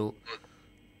ఉన్నాను,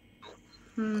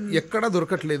 ఎక్కడా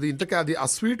దొరకట్లేదు. ఇంతకీ అది ఆ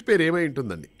స్వీట్ పేరు ఏమై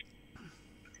ఉంటుందండి?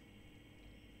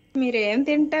 మీరేం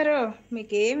తింటారో,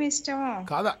 మీకు ఏమి ఇష్టమో?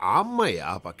 కాదా, ఆ అమ్మాయి,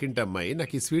 ఆ పక్కింటి అమ్మాయి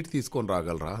నాకు ఈ స్వీట్ తీసుకొని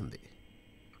రాగలరా అంది.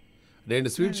 నేను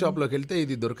స్వీట్ షాప్లోకి వెళ్తే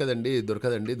ఇది దొరకదండి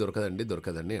దొరకదండి దొరకదండి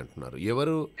దొరకదండి అంటున్నారు.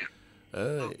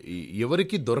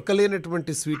 ఎవరికి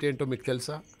దొరకలేనటువంటి స్వీట్ ఏంటో మీకు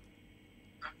తెలుసా?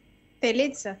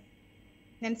 తెలీదు సార్,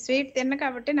 నేను స్వీట్ తిన్నా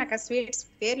కాబట్టి నాకు ఆ స్వీట్స్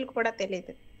పేర్లు కూడా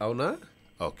తెలియదు. అవునా,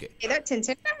 ఓకే. ఏదో చిన్న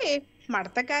చిన్నవి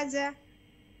మడత కాజా,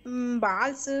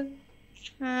 బాల్స్,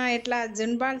 ఇట్లా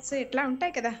జున్ బాల్స్ ఇట్లా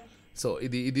ఉంటాయి కదా. సో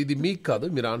ఇది మీకు కాదు,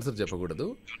 మీరు ఆన్సర్ చెప్పకూడదు.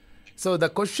 సో ద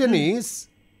క్వశ్చన్ ఈస్,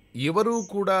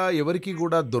 ఎవరికి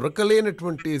కూడా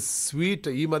దొరకలేనటువంటి స్వీట్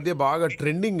ఈ మధ్య బాగా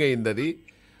ట్రెండింగ్ అయింది. అది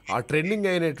ఆ ట్రెండింగ్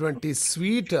అయినటువంటి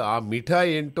స్వీట్, ఆ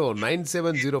మిఠాయి ఏంటో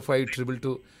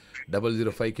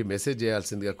 9705222005కి మెసేజ్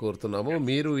చేయాల్సిందిగా కోరుతున్నాము.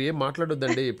 మీరు ఏం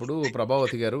మాట్లాడొద్దండి ఇప్పుడు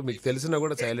ప్రభావతి గారు, మీకు తెలిసినా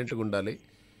కూడా సైలెంట్గా ఉండాలి.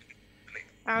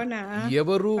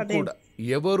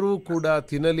 ఎవరు కూడా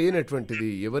తినలేనటువంటిది,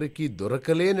 ఎవరికి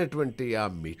దొరకలేనటువంటి ఆ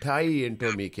మిఠాయి ఏంటో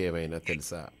మీకేమైనా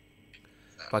తెలుసా?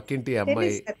 పక్కింటి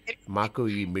అమ్మాయి మాకు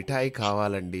ఈ మిఠాయి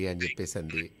కావాలండి అని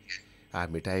చెప్పేసింది. ఆ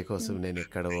మిఠాయి కోసం నేను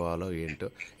ఎక్కడ పోవాలో ఏంటో,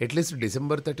 అట్లీస్ట్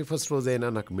December 31 రోజైనా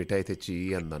నాకు మిఠాయి తెచ్చి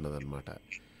అందన్నదనమాట.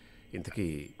 ఇంతకీ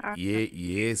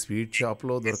ఏ స్వీట్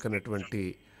షాప్లో దొరకనటువంటి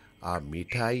ఆ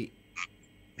మిఠాయి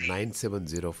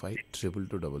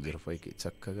 9705222005కి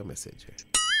చక్కగా మెసేజ్ చేయండి.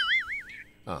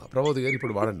 ప్రమోద్ గారు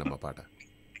ఇప్పుడు వాడండి అమ్మా పాట.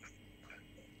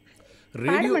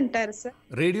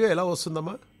 రేడియో ఎలా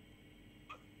వస్తుందమ్మా?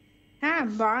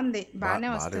 బాగుంది, బాగానే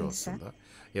వస్తుందా?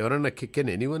 ఎవరన్నా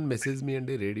కెన్ ఎనీవన్ మెసేజ్ మీ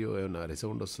అండి, రేడియో ఏమన్నా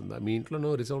రిసౌండ్ వస్తుందా? మీ ఇంట్లోనో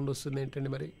రిసౌండ్ వస్తుంది ఏంటండి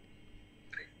మరి?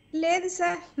 లేదు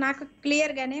సార్, నాకు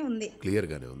క్లియర్ గానే ఉంది.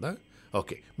 క్లియర్గానే ఉందా?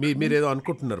 ఓకే, మీరేదో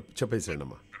అనుకుంటున్నారు, చెప్పేసేయండి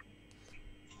అమ్మా.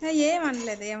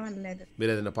 ఏమనలేదు.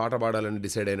 మీరు ఏదైనా పాట పాడాలని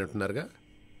డిసైడ్ అయినట్టున్నారుగా?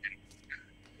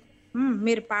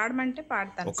 మీరు పాడమంటే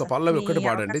పాడతాను. ఒక పల్లవి ఒక్కటి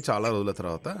పాడండి, చాలా రోజుల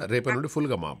తర్వాత. రేపటి నుండి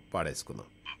ఫుల్గా పాడేసుకుందాం.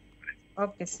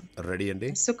 ఓకే సార్, రెడీ అండి.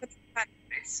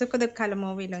 సుఖ దుఃఖాల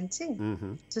మూవీలోంచి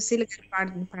సుశీల్ గారు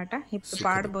పాడిన పాట ఇప్పుడు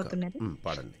పాడబోతున్నది.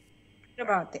 పాడండి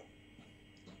ప్రభావతి.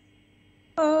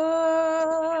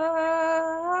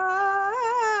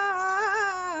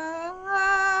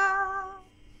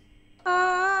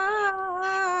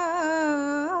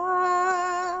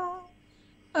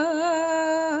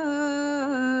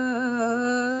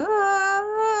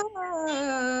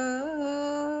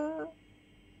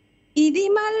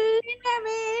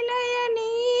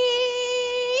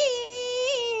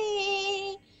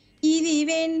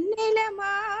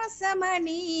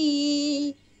 మాసమని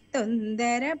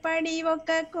తొందరపడి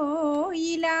ఒక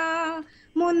కోయిలా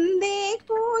ముందే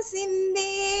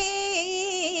కూసిందే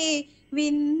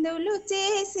విందులు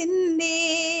చేసిందే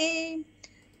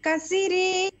కసిరే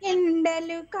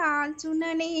ఎండలు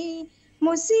కాల్చునని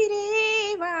ముసిరే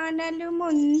వానలు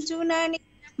ముంచునని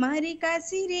మరి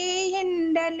కసిరే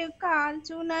ఎండలు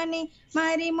కాల్చునని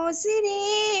మరి ముసిరే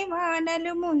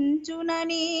వానలు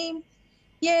ముంచునని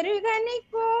ఎరుగని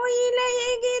కోయిల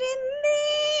ఎగిరింది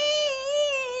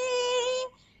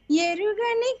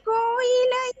ఎరుగని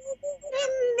కోయిల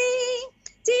ఎగిరింది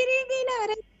చిరిగిన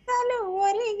రెక్కలు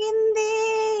ఒరిగింది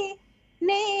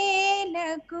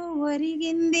నేలకు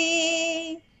ఒరిగింది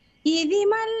ఇది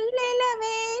మల్లెల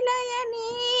వేలయని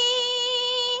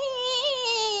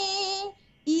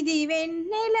ఇది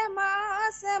వెన్నెల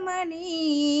మాసమని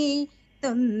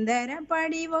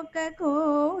తొందరపడి ఒక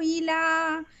కోయిలా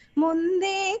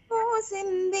ముందే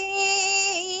కోసింది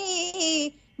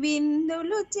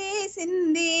విందులు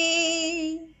చేసింది.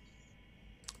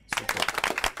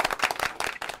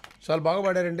 చాలా బాగా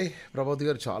పాడారండి ప్రభావతి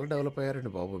గారు, చాలా డెవలప్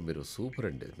అయ్యారండి బాబు. మీరు సూపర్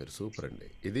అండి, మీరు సూపర్ అండి.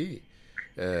 ఇది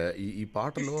ఈ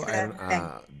పాటలో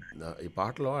ఈ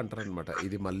పాటలో అంటారనమాట,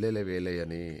 ఇది మల్లెల వేలే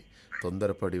అని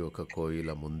తొందరపడి ఒక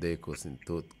కోయిల ముందే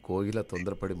కోయిల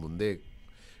తొందరపడి ముందే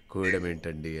కోయడం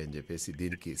ఏంటండి అని చెప్పేసి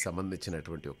దీనికి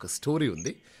సంబంధించినటువంటి ఒక స్టోరీ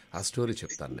ఉంది. ఆ స్టోరీ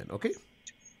చెప్తాను నేను. Okay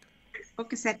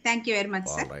okay sir, thank you very much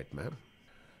sir. Right ma'am.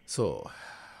 So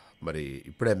మరి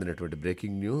ఇప్పుడే అందినటువంటి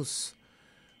బ్రేకింగ్ న్యూస్,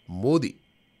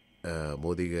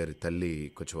 మోదీ గారి తల్లి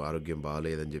కొంచెం ఆరోగ్యం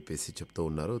బాగాలేదని చెప్పేసి చెప్తూ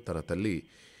ఉన్నారు. తన తల్లి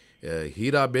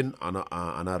హీరాబెన్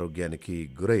అనారోగ్యానికి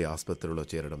గురై ఆసుపత్రిలో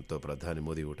చేరడంతో ప్రధాని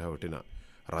మోదీ హుటాహుటిన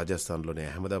రాజస్థాన్లోని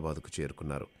అహ్మదాబాద్కు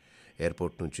చేరుకున్నారు.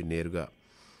 ఎయిర్పోర్ట్ నుంచి నేరుగా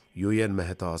యుఎన్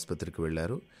మెహతా ఆసుపత్రికి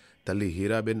వెళ్లారు. తల్లి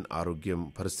హీరాబెన్ ఆరోగ్యం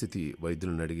పరిస్థితి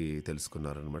వైద్యులను అడిగి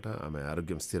తెలుసుకున్నారనమాట. ఆమె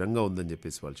ఆరోగ్యం స్థిరంగా ఉందని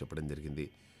చెప్పేసి వాళ్ళు చెప్పడం జరిగింది.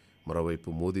 మరోవైపు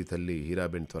మోదీ తల్లి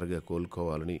హీరాబెన్ త్వరగా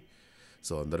కోలుకోవాలని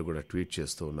అందరూ కూడా ట్వీట్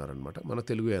చేస్తూ ఉన్నారనమాట. మన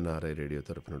తెలుగు ఎన్ఆర్ఐ రేడియో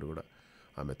తరఫున కూడా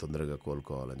ఆమె తొందరగా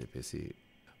కోలుకోవాలని చెప్పేసి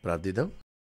ప్రార్థిద్దాం.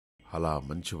 అలా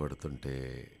మంచు పడుతుంటే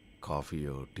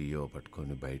కాఫీయో టీయో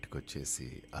పట్టుకొని బయటకు వచ్చేసి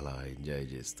అలా ఎంజాయ్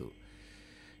చేస్తూ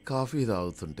కాఫీ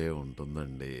తాగుతుంటే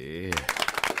ఉంటుందండి.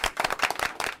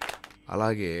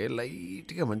 అలాగే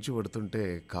లైట్గా మంచు పడుతుంటే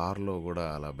కారులో కూడా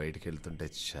అలా బయటికి వెళ్తుంటే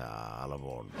చాలా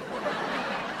బాగుంటుంది.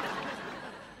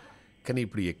 కానీ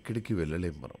ఇప్పుడు ఎక్కడికి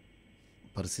వెళ్ళలేం మనం,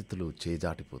 పరిస్థితులు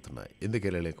చేజాటిపోతున్నాయి. ఎందుకు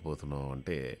వెళ్ళలేకపోతున్నాం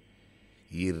అంటే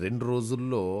ఈ 2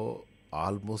 రోజుల్లో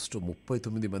ఆల్మోస్ట్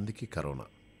 39 మందికి కరోనా.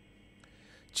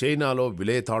 చైనాలో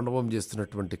విలయతాండవం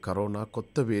చేస్తున్నటువంటి కరోనా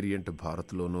కొత్త వేరియంట్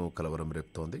భారత్లోనూ కలవరం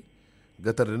రేపుతోంది.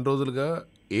 గత 2 రోజులుగా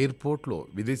ఎయిర్పోర్ట్లో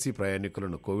విదేశీ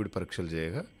ప్రయాణికులను కోవిడ్ పరీక్షలు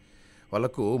చేయగా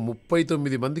వాళ్ళకు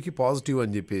 39 మందికి పాజిటివ్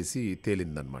అని చెప్పేసి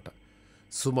తేలిందనమాట.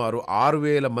 సుమారు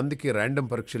 6,000 మందికి ర్యాండమ్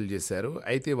పరీక్షలు చేశారు.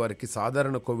 అయితే వారికి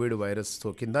సాధారణ కోవిడ్ వైరస్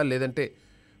సోకిందా లేదంటే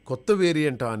కొత్త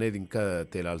వేరియంట్ అనేది ఇంకా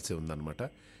తేలాల్సి ఉందన్నమాట.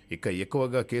 ఇక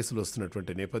ఎక్కువగా కేసులు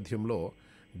వస్తున్నటువంటి నేపథ్యంలో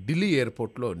ఢిల్లీ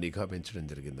ఎయిర్పోర్ట్లో నిఘా పెంచడం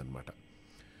జరిగిందనమాట.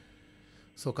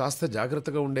 కాస్త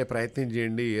జాగ్రత్తగా ఉండే ప్రయత్నం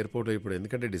చేయండి ఎయిర్పోర్ట్ ఇప్పుడు.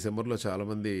 ఎందుకంటే డిసెంబర్లో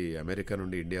చాలామంది అమెరికా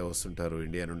నుండి ఇండియా వస్తుంటారు,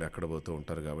 ఇండియా నుండి అక్కడ పోతూ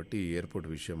ఉంటారు. కాబట్టి ఎయిర్పోర్ట్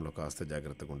విషయంలో కాస్త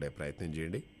జాగ్రత్తగా ఉండే ప్రయత్నం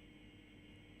చేయండి.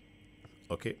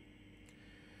 ఓకే,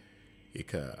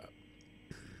 ఇక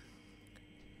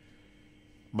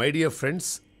మై డియర్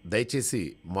ఫ్రెండ్స్, దయచేసి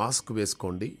మాస్క్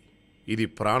వేసుకోండి, ఇది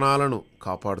ప్రాణాలను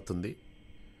కాపాడుతుంది.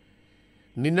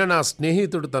 నిన్న నా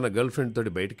స్నేహితుడు తన గర్ల్ ఫ్రెండ్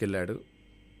తోటి బయటికి వెళ్ళాడు.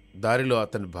 దారిలో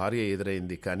అతని భార్య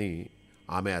ఎదురైంది, కానీ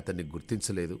ఆమె అతన్ని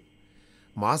గుర్తించలేదు.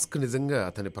 మాస్క్ నిజంగా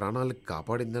అతని ప్రాణాలకు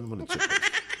కాపాడిందని మనం చెప్పాలి.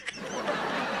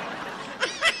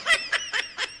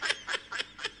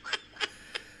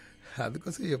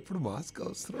 అందుకోసం ఎప్పుడు మాస్క్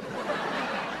అవసరం.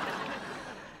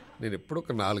 నేను ఎప్పుడు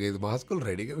ఒక 4-5 మాస్కులు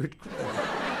రెడీగా పెట్టుకుంటాను,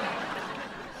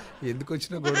 ఎందుకు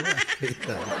వచ్చినా గొడవ.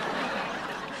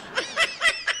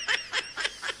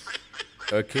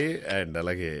 ఓకే, అండ్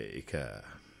అలాగే ఇంకా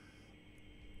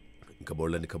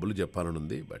బోల్డని కబుర్లు చెప్పాలని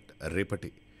ఉంది. బట్ రేపటి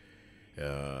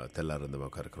తెల్లారందమా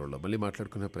కార్యక్రమంలో మళ్ళీ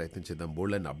మాట్లాడుకునే ప్రయత్నం చేద్దాం.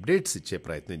 బోల్డని అప్డేట్స్ ఇచ్చే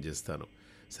ప్రయత్నం చేస్తాను.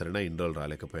 సరేనా, ఇన్ని రోజులు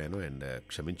రాలేకపోయాను అండ్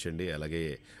క్షమించండి. అలాగే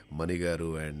మణి గారు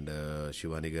అండ్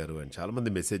శివాని గారు అండ్ చాలామంది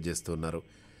మెసేజ్ చేస్తున్నారు,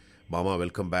 మామా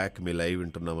వెల్కమ్ బ్యాక్, మీ లైవ్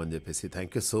వింటున్నామని చెప్పేసి.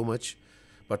 Thank you so much.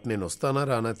 But నేను వస్తానా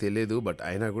రానా తెలియదు, బట్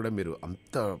అయినా కూడా మీరు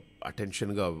అంత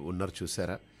అటెన్షన్గా ఉన్నారు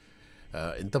చూసారా.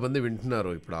 ఎంతమంది వింటున్నారు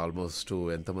ఇప్పుడు? ఆల్మోస్ట్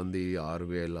ఎంతమంది?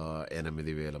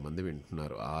 6,000-8,000 మంది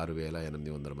వింటున్నారు,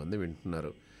 6,800 మంది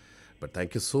వింటున్నారు. But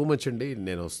thank you so much అండి,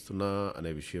 నేను వస్తున్నా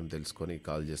అనే విషయం తెలుసుకొని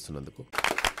కాల్ చేస్తున్నందుకు.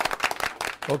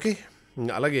 ఓకే,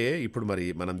 అలాగే ఇప్పుడు మరి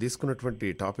మనం తీసుకున్నటువంటి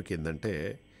టాపిక్ ఏంటంటే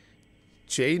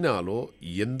చైనాలో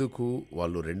ఎందుకు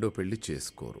వాళ్ళు రెండో పెళ్లి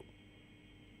చేసుకోరు.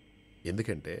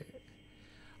 ఎందుకంటే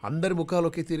అందరి ముఖాలు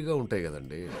ఒకే తీరుగా ఉంటాయి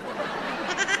కదండి.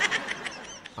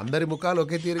 అందరి ముఖాలు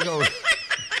ఒకే తీరుగా ఉంటాయి.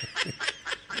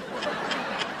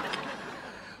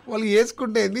 వాళ్ళు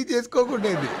వేసుకుంటేంది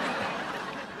చేసుకోకుంటేంది,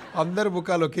 అందరి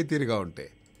ముఖాలు ఒకే తీరుగా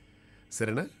ఉంటాయి.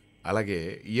 సరేనా? అలాగే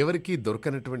ఎవరికి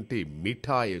దొరకనటువంటి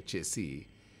మిఠాయి వచ్చేసి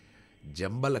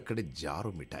జంబలక్కడి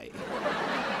జారు మిఠాయి.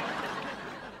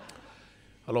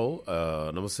 హలో,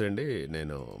 నమస్తే అండి,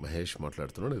 నేను మహేష్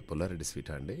మాట్లాడుతున్నాను. ఇది పుల్లారెడ్డి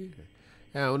స్వీటా అండి?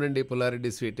 అవునండి, పుల్లారెడ్డి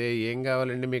స్వీటే. ఏం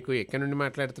కావాలండి మీకు? ఎక్కడి నుండి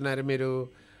మాట్లాడుతున్నారు మీరు?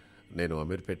 నేను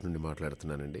అమీర్పేట నుండి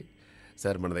మాట్లాడుతున్నానండి.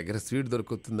 సార్, మన దగ్గర స్వీట్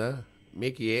దొరుకుతుందా?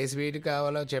 మీకు ఏ స్వీట్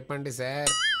కావాలో చెప్పండి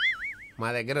సార్, మా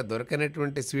దగ్గర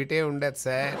దొరకనటువంటి స్వీటే ఉండదు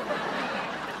సార్.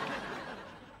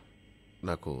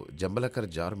 నాకు జంబలక్కర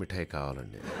జారు మిఠాయి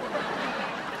కావాలండి.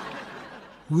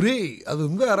 ఊరే, అది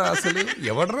ఉందారా అసలు?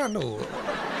 ఎవడరా నువ్వు?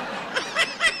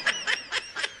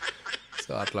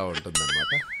 సో అట్లా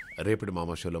ఉంటుందన్నమాట. రేపటి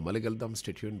మామా షోలో మళ్ళీ కలుద్దాం.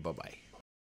 Stay tuned. బాయ్.